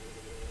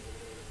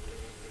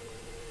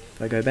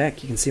 If I go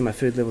back, you can see my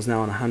food level is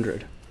now on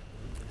 100.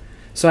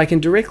 So I can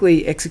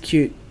directly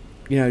execute,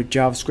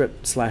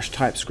 JavaScript /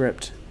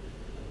 TypeScript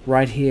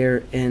right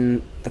here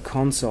in the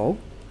console.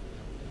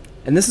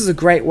 And this is a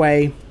great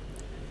way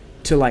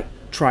to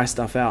try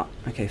stuff out.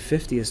 Okay,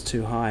 50 is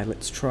too high.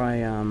 Let's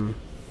try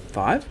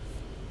 5.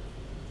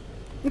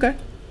 Okay.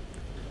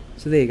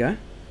 So there you go.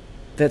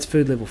 That's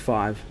food level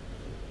 5.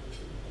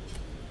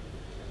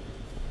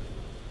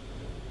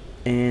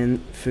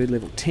 And food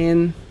level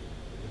 10.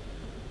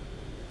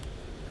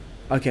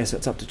 Okay, so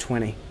it's up to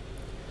 20.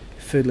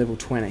 Food level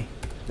 20.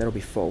 That'll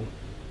be full.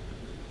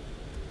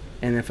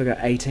 And if I go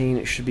 18,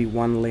 it should be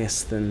one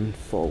less than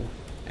full.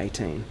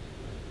 18.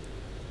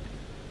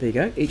 There you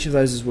go. Each of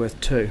those is worth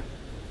 2.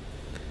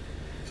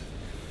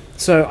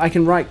 So I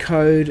can write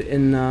code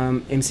in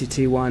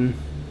MCT1,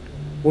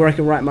 or I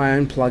can write my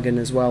own plugin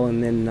as well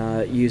and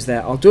then use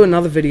that. I'll do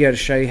another video to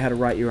show you how to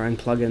write your own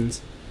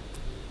plugins.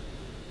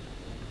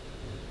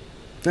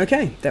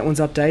 Okay, that one's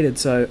updated,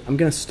 so I'm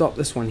going to stop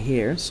this one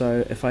here.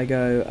 So if I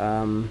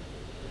go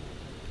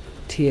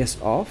TS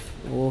off,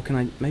 or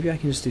maybe I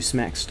can just do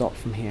smack stop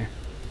from here.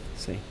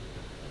 Let's see.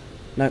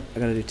 Nope, I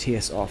gotta do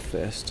TS off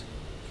first.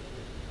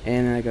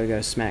 And then I gotta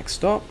go smack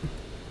stop.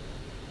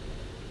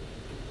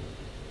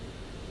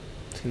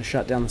 It's gonna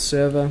shut down the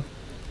server.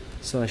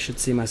 So I should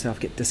see myself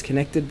get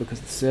disconnected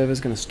because the server's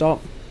gonna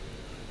stop.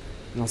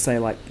 And I'll say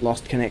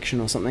lost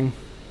connection or something.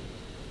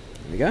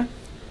 There we go.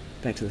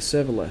 Back to the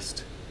server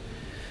list.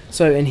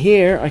 So in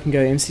here I can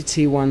go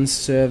MCT1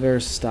 server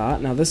start.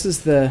 Now this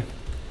is the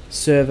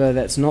server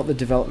that's not the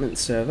development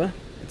server.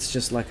 It's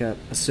just like a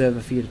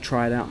server for you to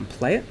try it out and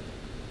play it.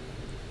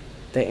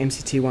 The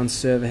MCT1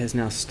 server has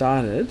now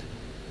started,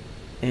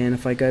 and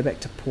if I go back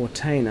to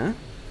Portainer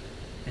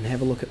and have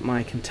a look at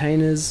my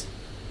containers,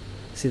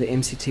 see the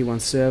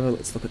MCT1 server,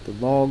 let's look at the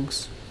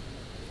logs.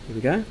 Here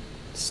we go,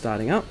 it's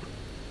starting up.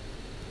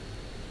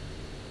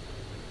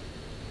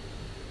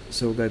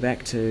 So we'll go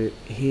back to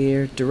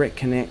here, direct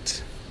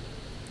connect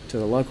to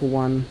the local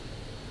one.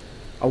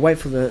 I'll wait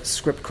for the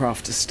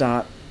Scriptcraft to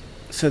start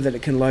so that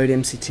it can load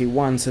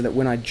MCT1, so that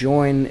when I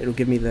join it'll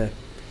give me the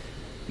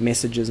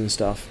messages and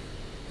stuff.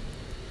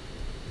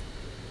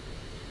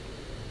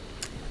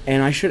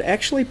 And I should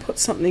actually put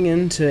something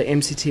into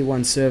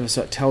MCT1 server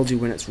so it tells you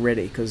when it's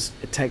ready, because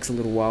it takes a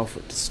little while for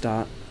it to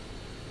start.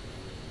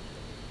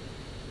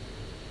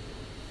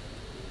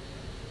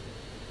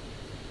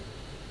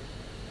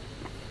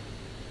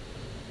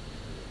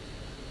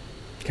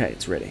 Okay,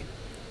 it's ready.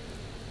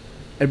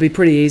 It'll be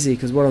pretty easy,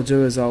 because what I'll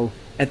do is I'll,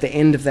 at the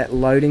end of that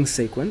loading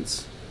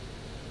sequence,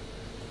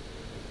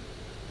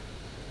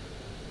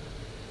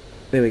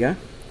 there we go,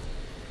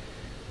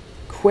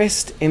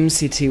 Quest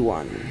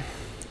MCT1.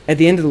 At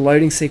the end of the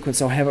loading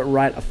sequence, I'll have it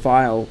write a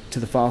file to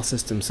the file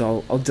system.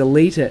 So I'll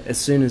delete it as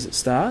soon as it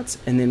starts,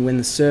 and then when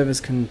the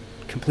server's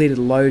completed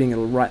loading,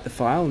 it'll write the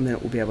file, and then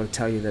it will be able to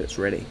tell you that it's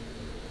ready.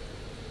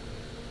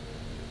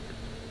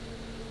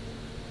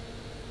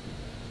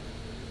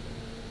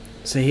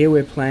 So here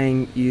we're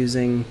playing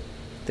using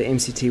the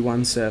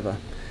MCT1 server.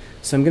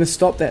 So I'm going to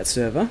stop that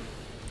server,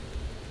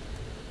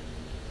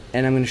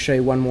 and I'm going to show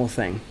you one more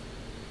thing.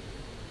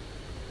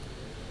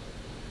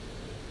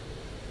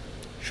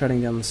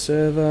 Shutting down the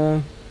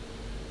server.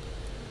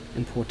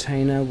 In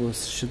Portainer, we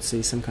should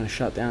see some kind of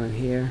shutdown in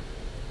here.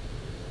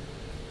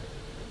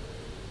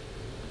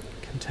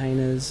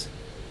 Containers.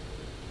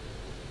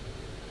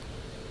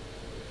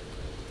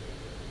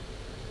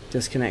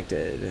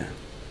 Disconnected.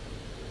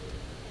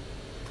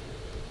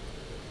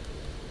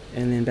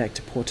 And then back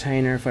to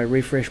Portainer. If I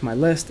refresh my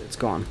list, it's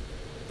gone.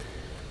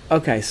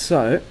 Okay,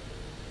 so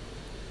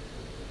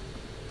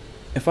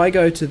if I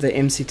go to the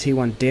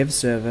MCT1 dev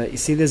server, you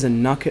see there's a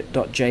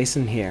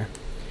nucket.json here.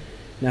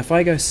 Now if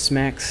I go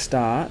smack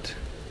start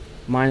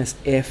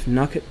 -f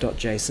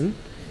nucket.json,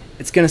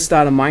 it's going to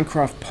start a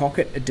Minecraft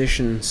Pocket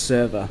Edition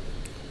server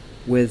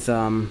with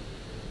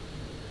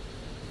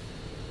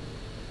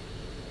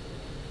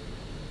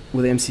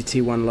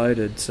MCT1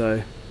 loaded.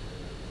 So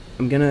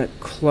I'm going to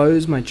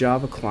close my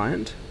Java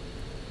client,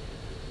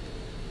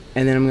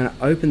 and then I'm going to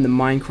open the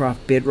Minecraft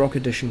Bedrock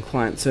Edition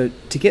client. So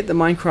to get the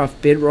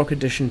Minecraft Bedrock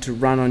Edition to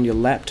run on your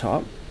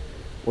laptop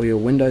or your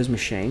Windows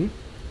machine,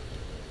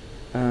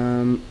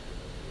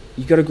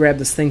 you've got to grab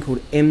this thing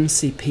called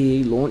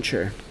MCP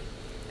Launcher,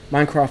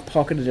 Minecraft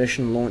Pocket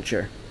Edition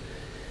Launcher.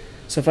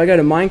 So if I go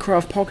to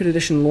Minecraft Pocket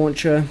Edition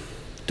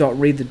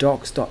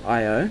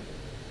Launcher.readthedocs.io, it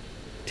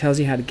tells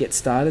you how to get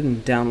started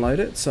and download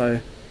it. So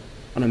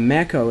on a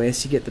Mac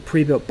OS, you get the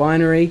pre-built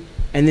binary.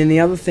 And then the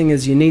other thing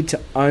is you need to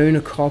own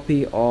a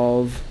copy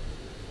of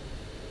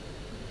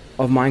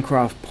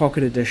Minecraft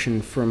Pocket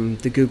Edition from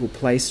the Google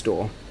Play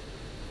Store.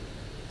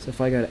 So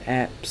if I go to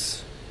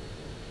apps,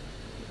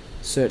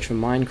 search for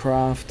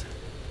Minecraft,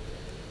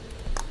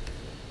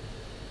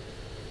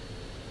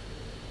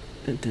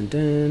 dun, dun,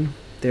 dun.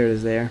 There it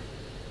is there.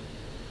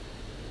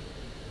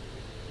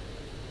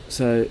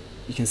 So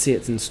you can see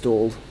it's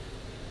installed.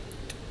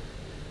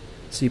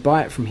 So you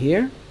buy it from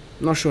here.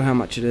 I'm not sure how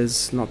much it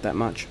is, not that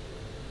much.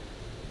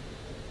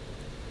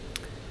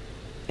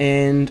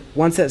 And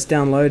once that's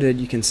downloaded,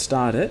 you can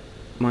start it.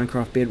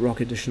 Minecraft Bedrock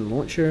Edition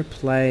Launcher,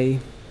 play. You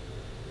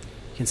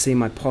can see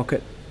my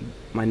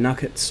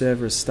Nucket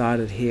server is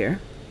started here.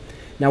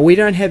 Now we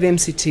don't have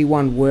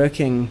MCT1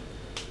 working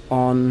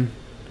on,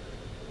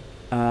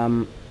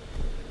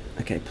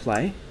 okay,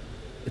 play.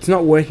 It's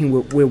not working,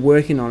 we're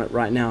working on it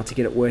right now to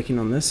get it working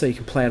on this, so you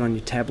can play it on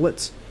your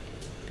tablets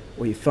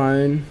or your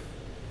phone.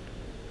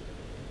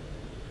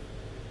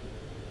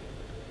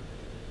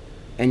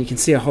 And you can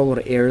see a whole lot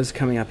of errors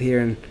coming up here,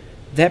 and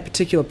that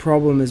particular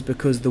problem is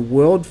because the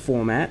world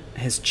format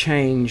has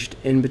changed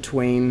in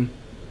between.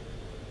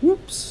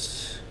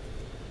 Whoops.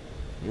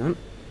 Hang on.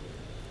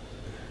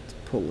 Let's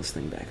pull this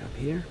thing back up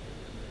here.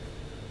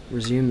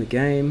 Resume the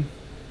game.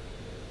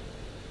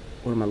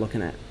 What am I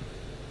looking at?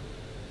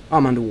 Oh,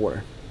 I'm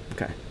underwater.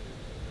 Okay.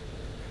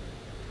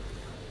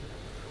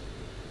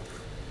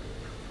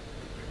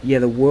 Yeah,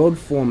 the world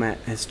format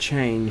has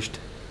changed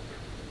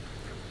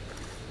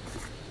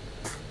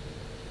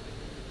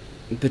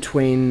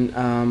between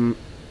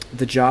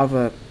the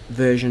Java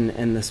version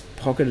and this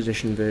Pocket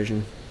Edition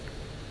version.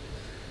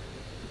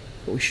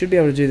 But we should be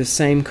able to do the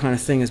same kind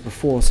of thing as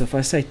before. So if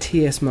I say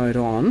TS mode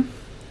on,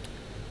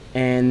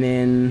 and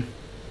then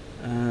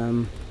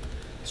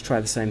let's try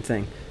the same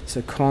thing.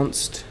 So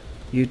const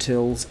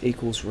utils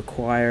equals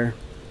require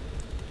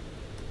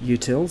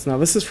utils. Now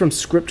this is from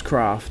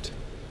Scriptcraft.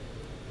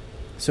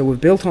 So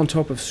we've built on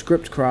top of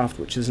Scriptcraft,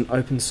 which is an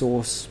open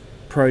source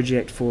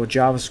project for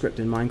JavaScript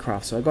in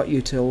Minecraft. So I got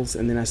utils,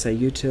 and then I say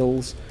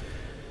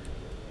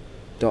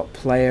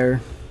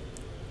utils.player,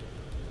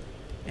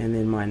 and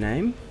then my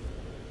name.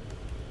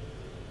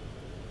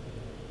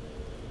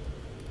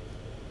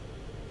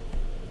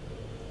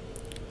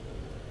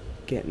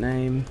 Get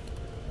name.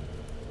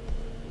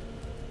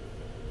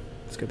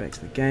 Let's go back to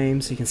the game.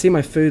 So you can see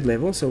my food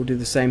level, so we'll do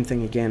the same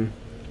thing again.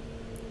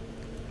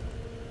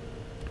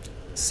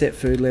 Set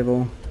food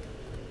level.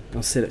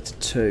 I'll set it to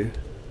 2.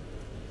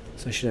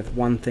 So I should have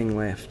one thing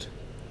left.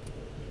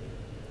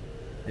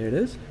 There it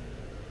is.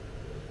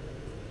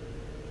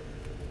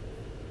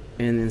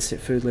 And then set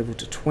food level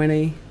to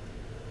 20.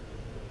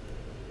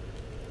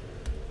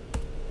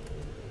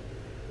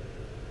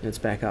 And it's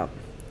back up.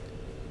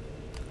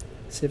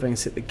 See if I can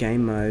set the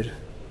game mode.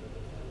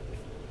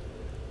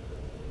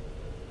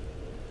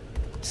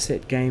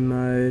 Set game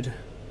mode.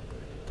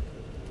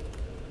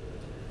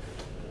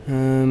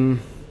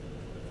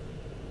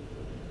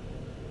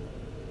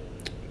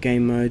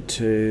 Game mode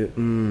to,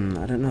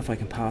 I don't know if I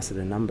can pass it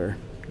a number.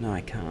 No, I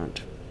can't.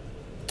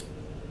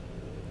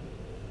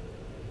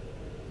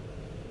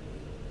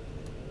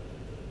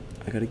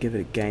 I gotta give it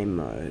a game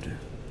mode.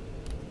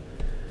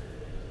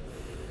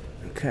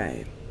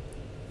 Okay.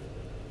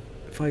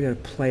 If I go to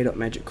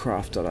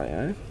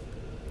play.magiccraft.io,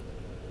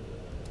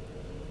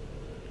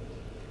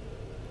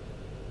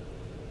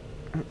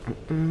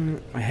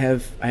 I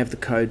have the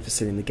code for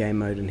setting the game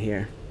mode in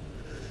here.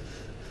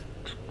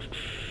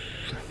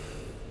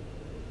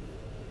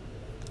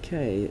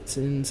 Okay, it's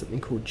in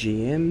something called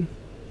GM.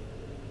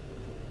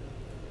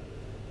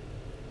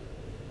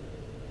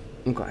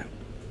 Okay,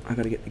 I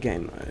gotta get the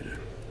game mode.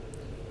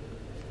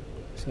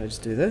 So I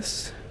just do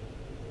this.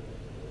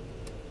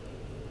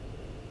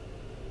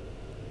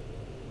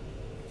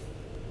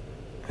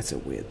 That's a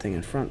weird thing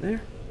in front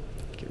there.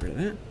 Get rid of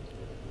that.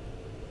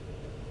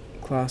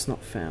 Class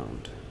not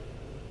found.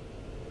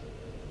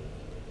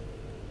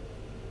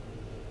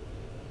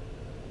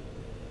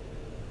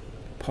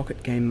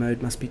 Pocket game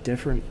mode must be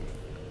different.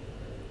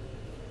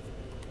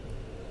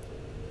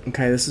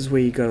 Okay, this is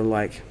where you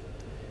gotta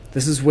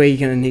this is where you're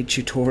gonna need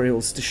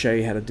tutorials to show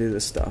you how to do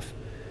this stuff.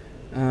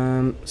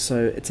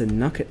 So it's a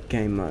Nugget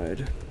game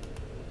mode.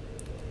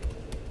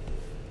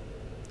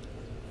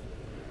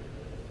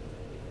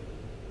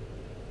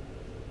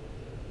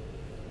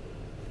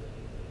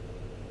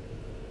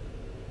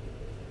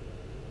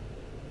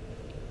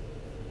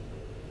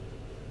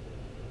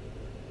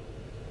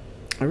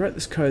 I wrote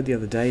this code the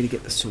other day to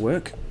get this to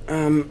work,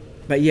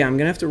 but yeah, I'm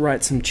gonna have to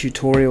write some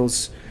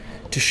tutorials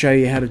to show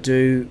you how to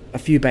do a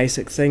few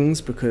basic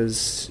things,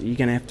 because you're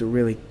gonna have to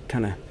really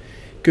kind of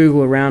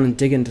Google around and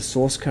dig into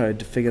source code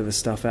to figure this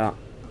stuff out.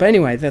 But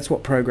anyway, that's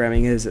what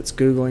programming is. It's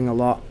Googling a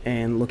lot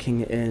and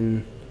looking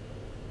in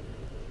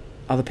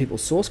other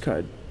people's source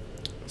code.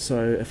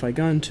 So if I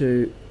go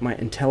into my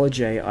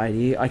IntelliJ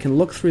IDE, I can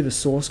look through the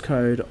source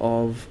code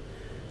of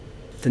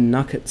the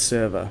Nugget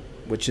server,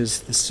 which is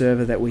the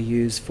server that we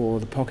use for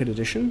the Pocket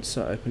Edition.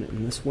 So open it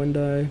in this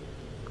window.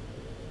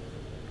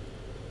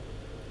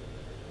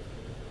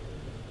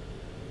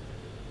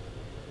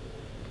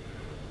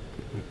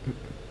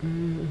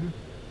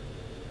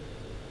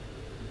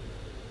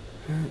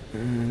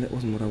 That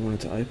wasn't what I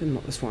wanted to open,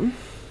 not this one.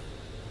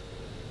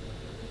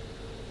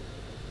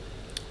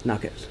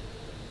 Nugget.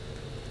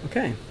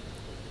 Okay.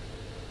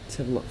 Let's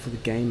have a look for the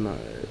game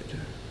mode.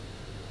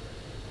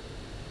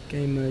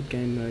 Game mode,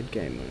 game mode,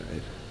 game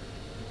mode.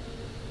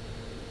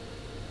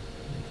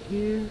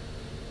 Here.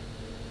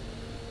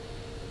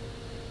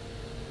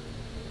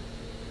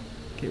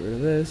 Get rid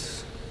of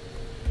this.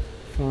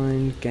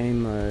 Find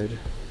game mode.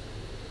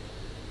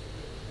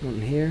 Not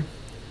in here.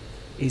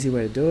 Easy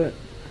way to do it.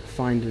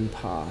 Find in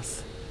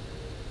path.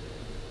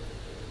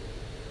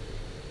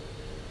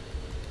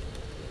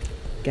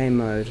 Game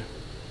mode.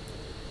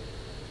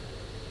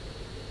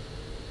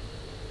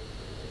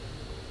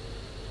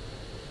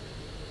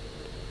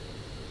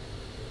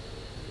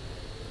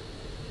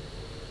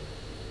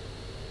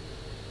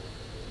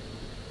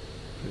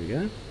 There we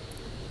go.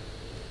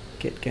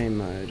 Get game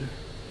mode.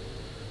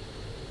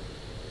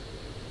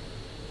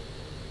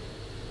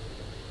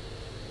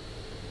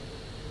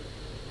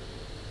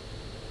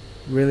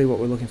 Really what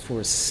we're looking for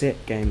is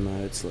set game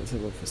mode, so let's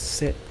have a look for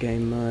set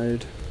game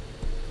mode.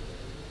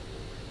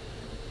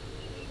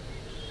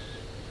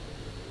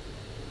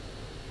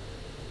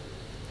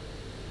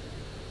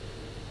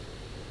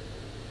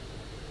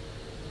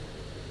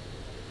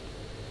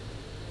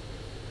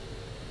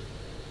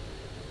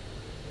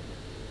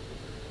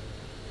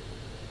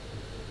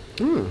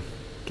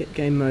 Get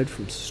game mode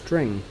from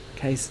string,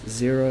 case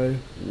 0,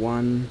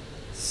 1,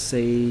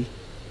 C.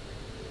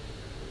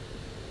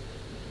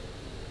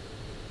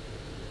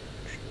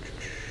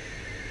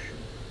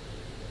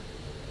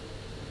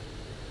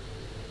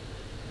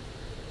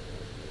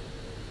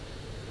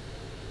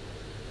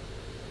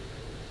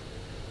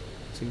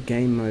 So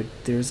game mode,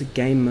 there's a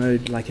game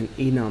mode like an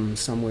enum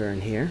somewhere in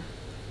here.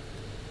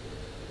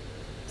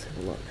 Let's have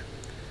a look.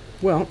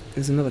 Well,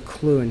 there's another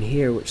clue in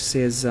here which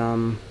says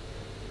okay,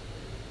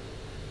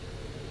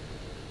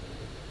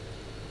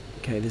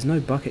 there's no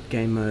bucket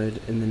game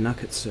mode in the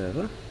Nugget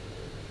server,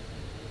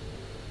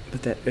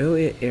 but that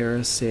earlier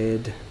error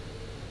said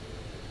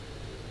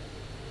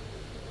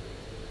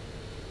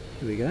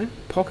Here we go.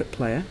 Pocket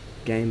player,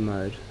 game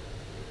mode.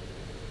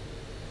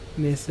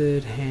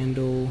 Method,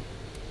 handle.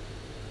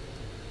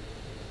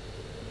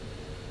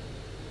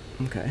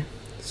 Okay,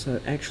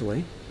 so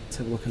actually, let's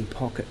have a look in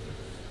Pocket.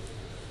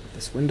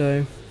 This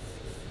window.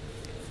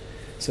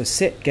 So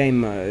set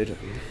game mode.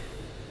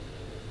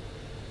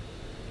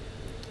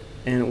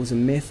 And it was a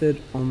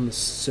method on the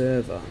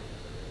server.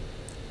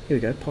 Here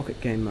we go,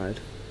 Pocket game mode.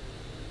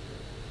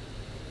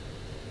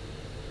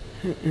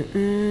 A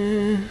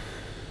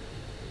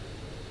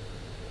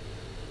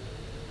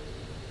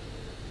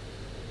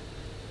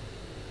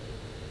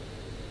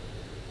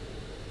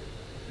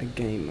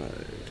game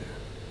mode.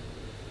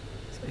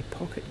 Say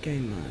Pocket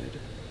game mode.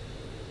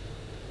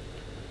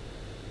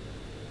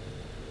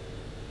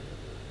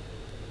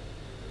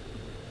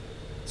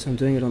 So I'm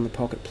doing it on the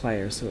Pocket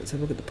player. So let's have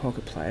a look at the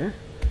Pocket player.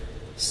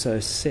 So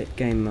set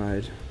game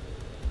mode.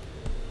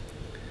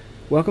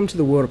 Welcome to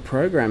the world of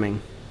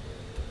programming.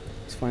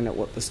 Let's find out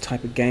what this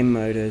type of game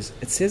mode is.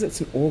 It says it's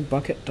an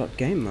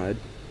org-bucket.game mode.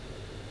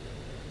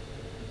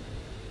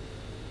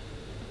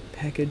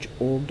 Package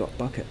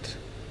org.bucket.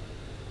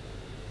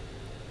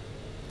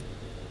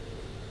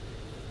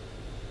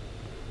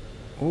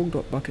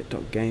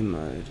 org.bucket.game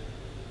mode.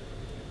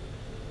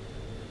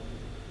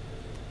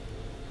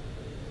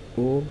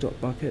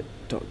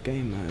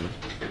 org.bucket.game mode.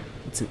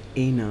 It's an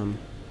enum.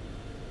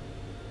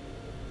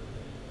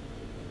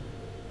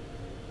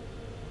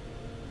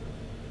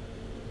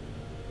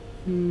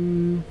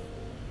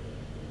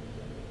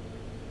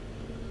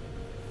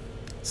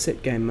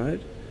 Set game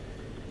mode,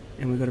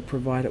 and we've got to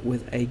provide it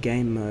with a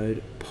game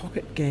mode.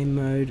 Pocket game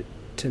mode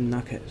to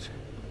Nucket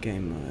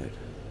game mode.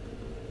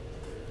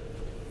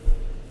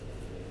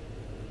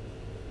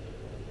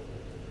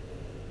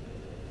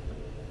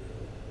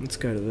 Let's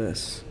go to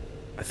this.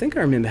 I think I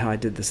remember how I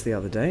did this the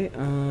other day.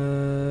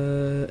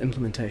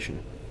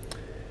 Implementation.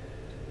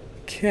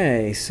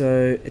 Okay,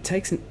 so it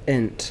takes an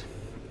int.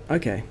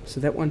 Okay, so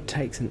that one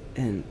takes an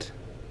int.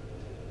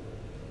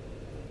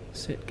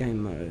 Set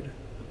game mode.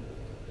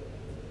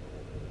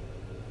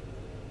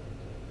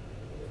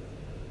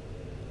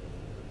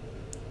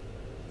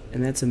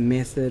 And that's a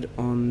method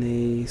on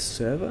the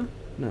server?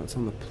 No, it's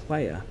on the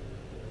player.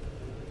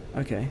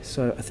 Okay,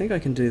 so I think I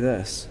can do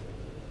this.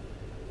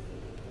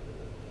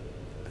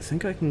 I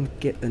think I can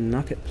get the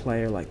Nucket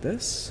player like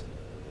this.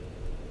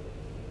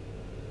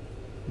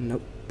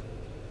 Nope.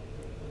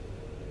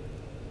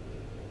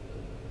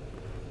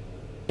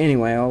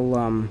 Anyway,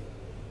 I'll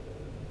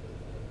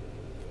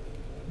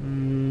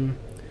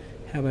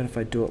how about if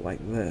I do it like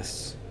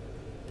this?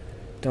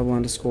 Double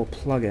underscore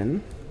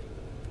plugin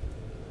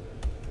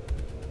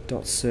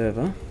dot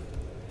server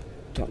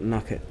dot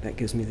Nucket. That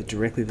gives me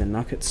directly the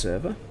Nucket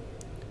server.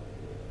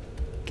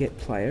 Get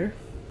player.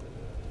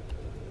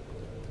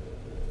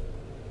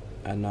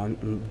 And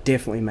I'm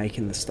definitely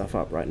making this stuff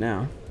up right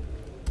now.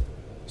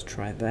 Let's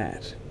try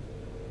that.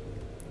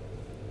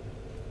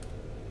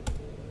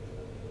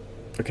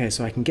 Okay,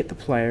 so I can get the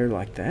player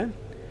like that.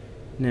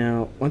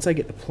 Now, once I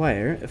get the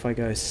player, if I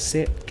go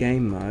set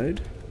game mode,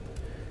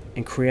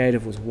 and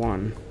creative was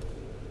 1.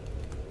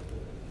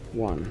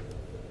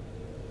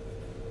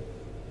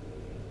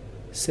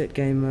 Set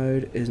game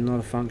mode is not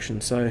a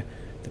function, so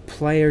the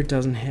player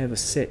doesn't have a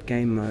set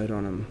game mode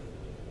on him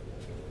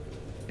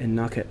in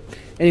Nucket.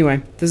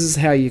 Anyway, this is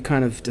how you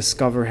kind of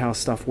discover how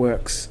stuff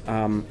works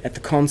at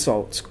the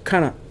console. It's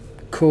kind of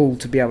cool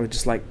to be able to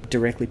just like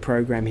directly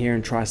program here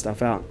and try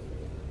stuff out.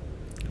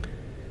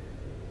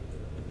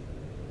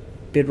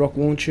 Bedrock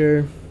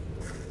launcher.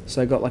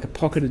 So I got like a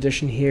Pocket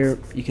Edition here.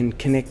 You can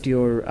connect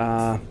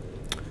your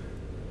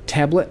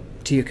tablet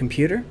to your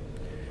computer.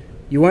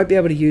 You won't be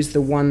able to use the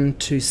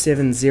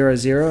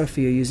 12700 if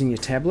you're using your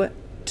tablet.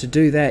 To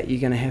do that, you're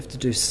going to have to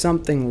do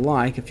something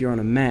like, if you're on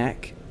a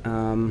Mac,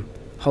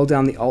 hold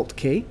down the Alt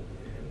key,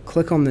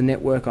 click on the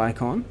network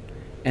icon,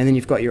 and then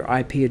you've got your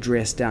IP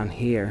address down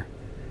here.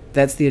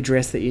 That's the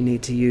address that you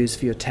need to use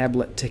for your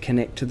tablet to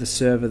connect to the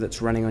server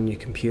that's running on your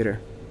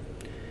computer.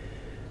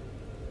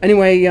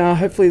 Anyway,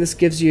 hopefully this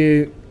gives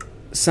you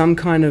some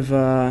kind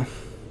of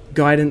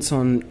guidance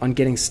on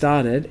getting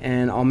started,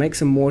 and I'll make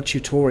some more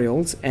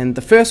tutorials. And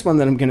the first one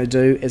that I'm going to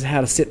do is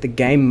how to set the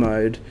game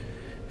mode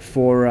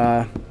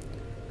for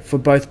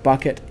both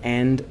Bucket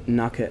and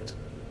Nucket.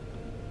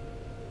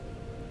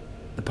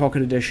 The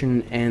Pocket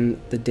Edition and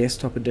the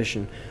Desktop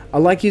Edition. I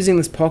like using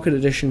this Pocket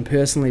Edition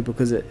personally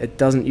because it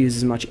doesn't use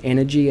as much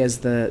energy as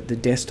the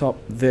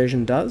desktop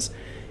version does,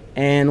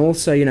 and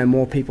also, you know,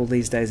 more people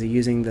these days are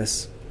using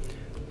this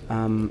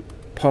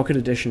Pocket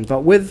Edition.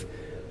 But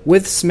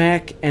with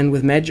Smack and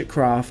with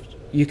Magikcraft,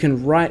 you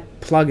can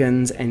write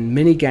plugins and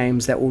mini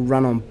games that will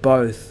run on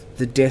both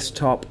the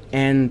desktop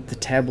and the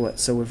tablet.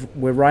 So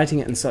we're writing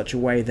it in such a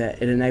way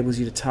that it enables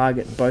you to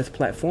target both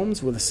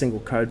platforms with a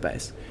single code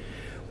base,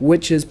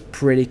 which is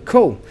pretty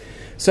cool.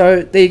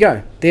 So there you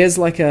go. There's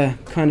like a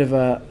kind of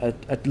a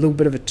little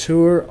bit of a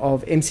tour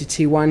of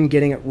MCT1,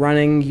 getting it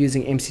running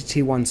using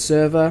MCT1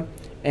 server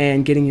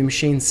and getting your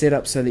machine set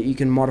up so that you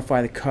can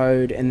modify the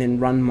code and then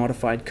run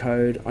modified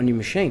code on your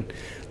machine.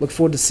 Look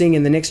forward to seeing you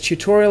in the next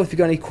tutorial. If you've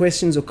got any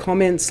questions or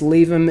comments,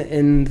 leave them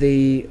in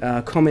the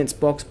comments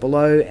box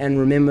below, and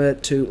remember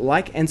to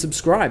like and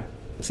subscribe.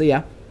 See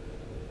ya.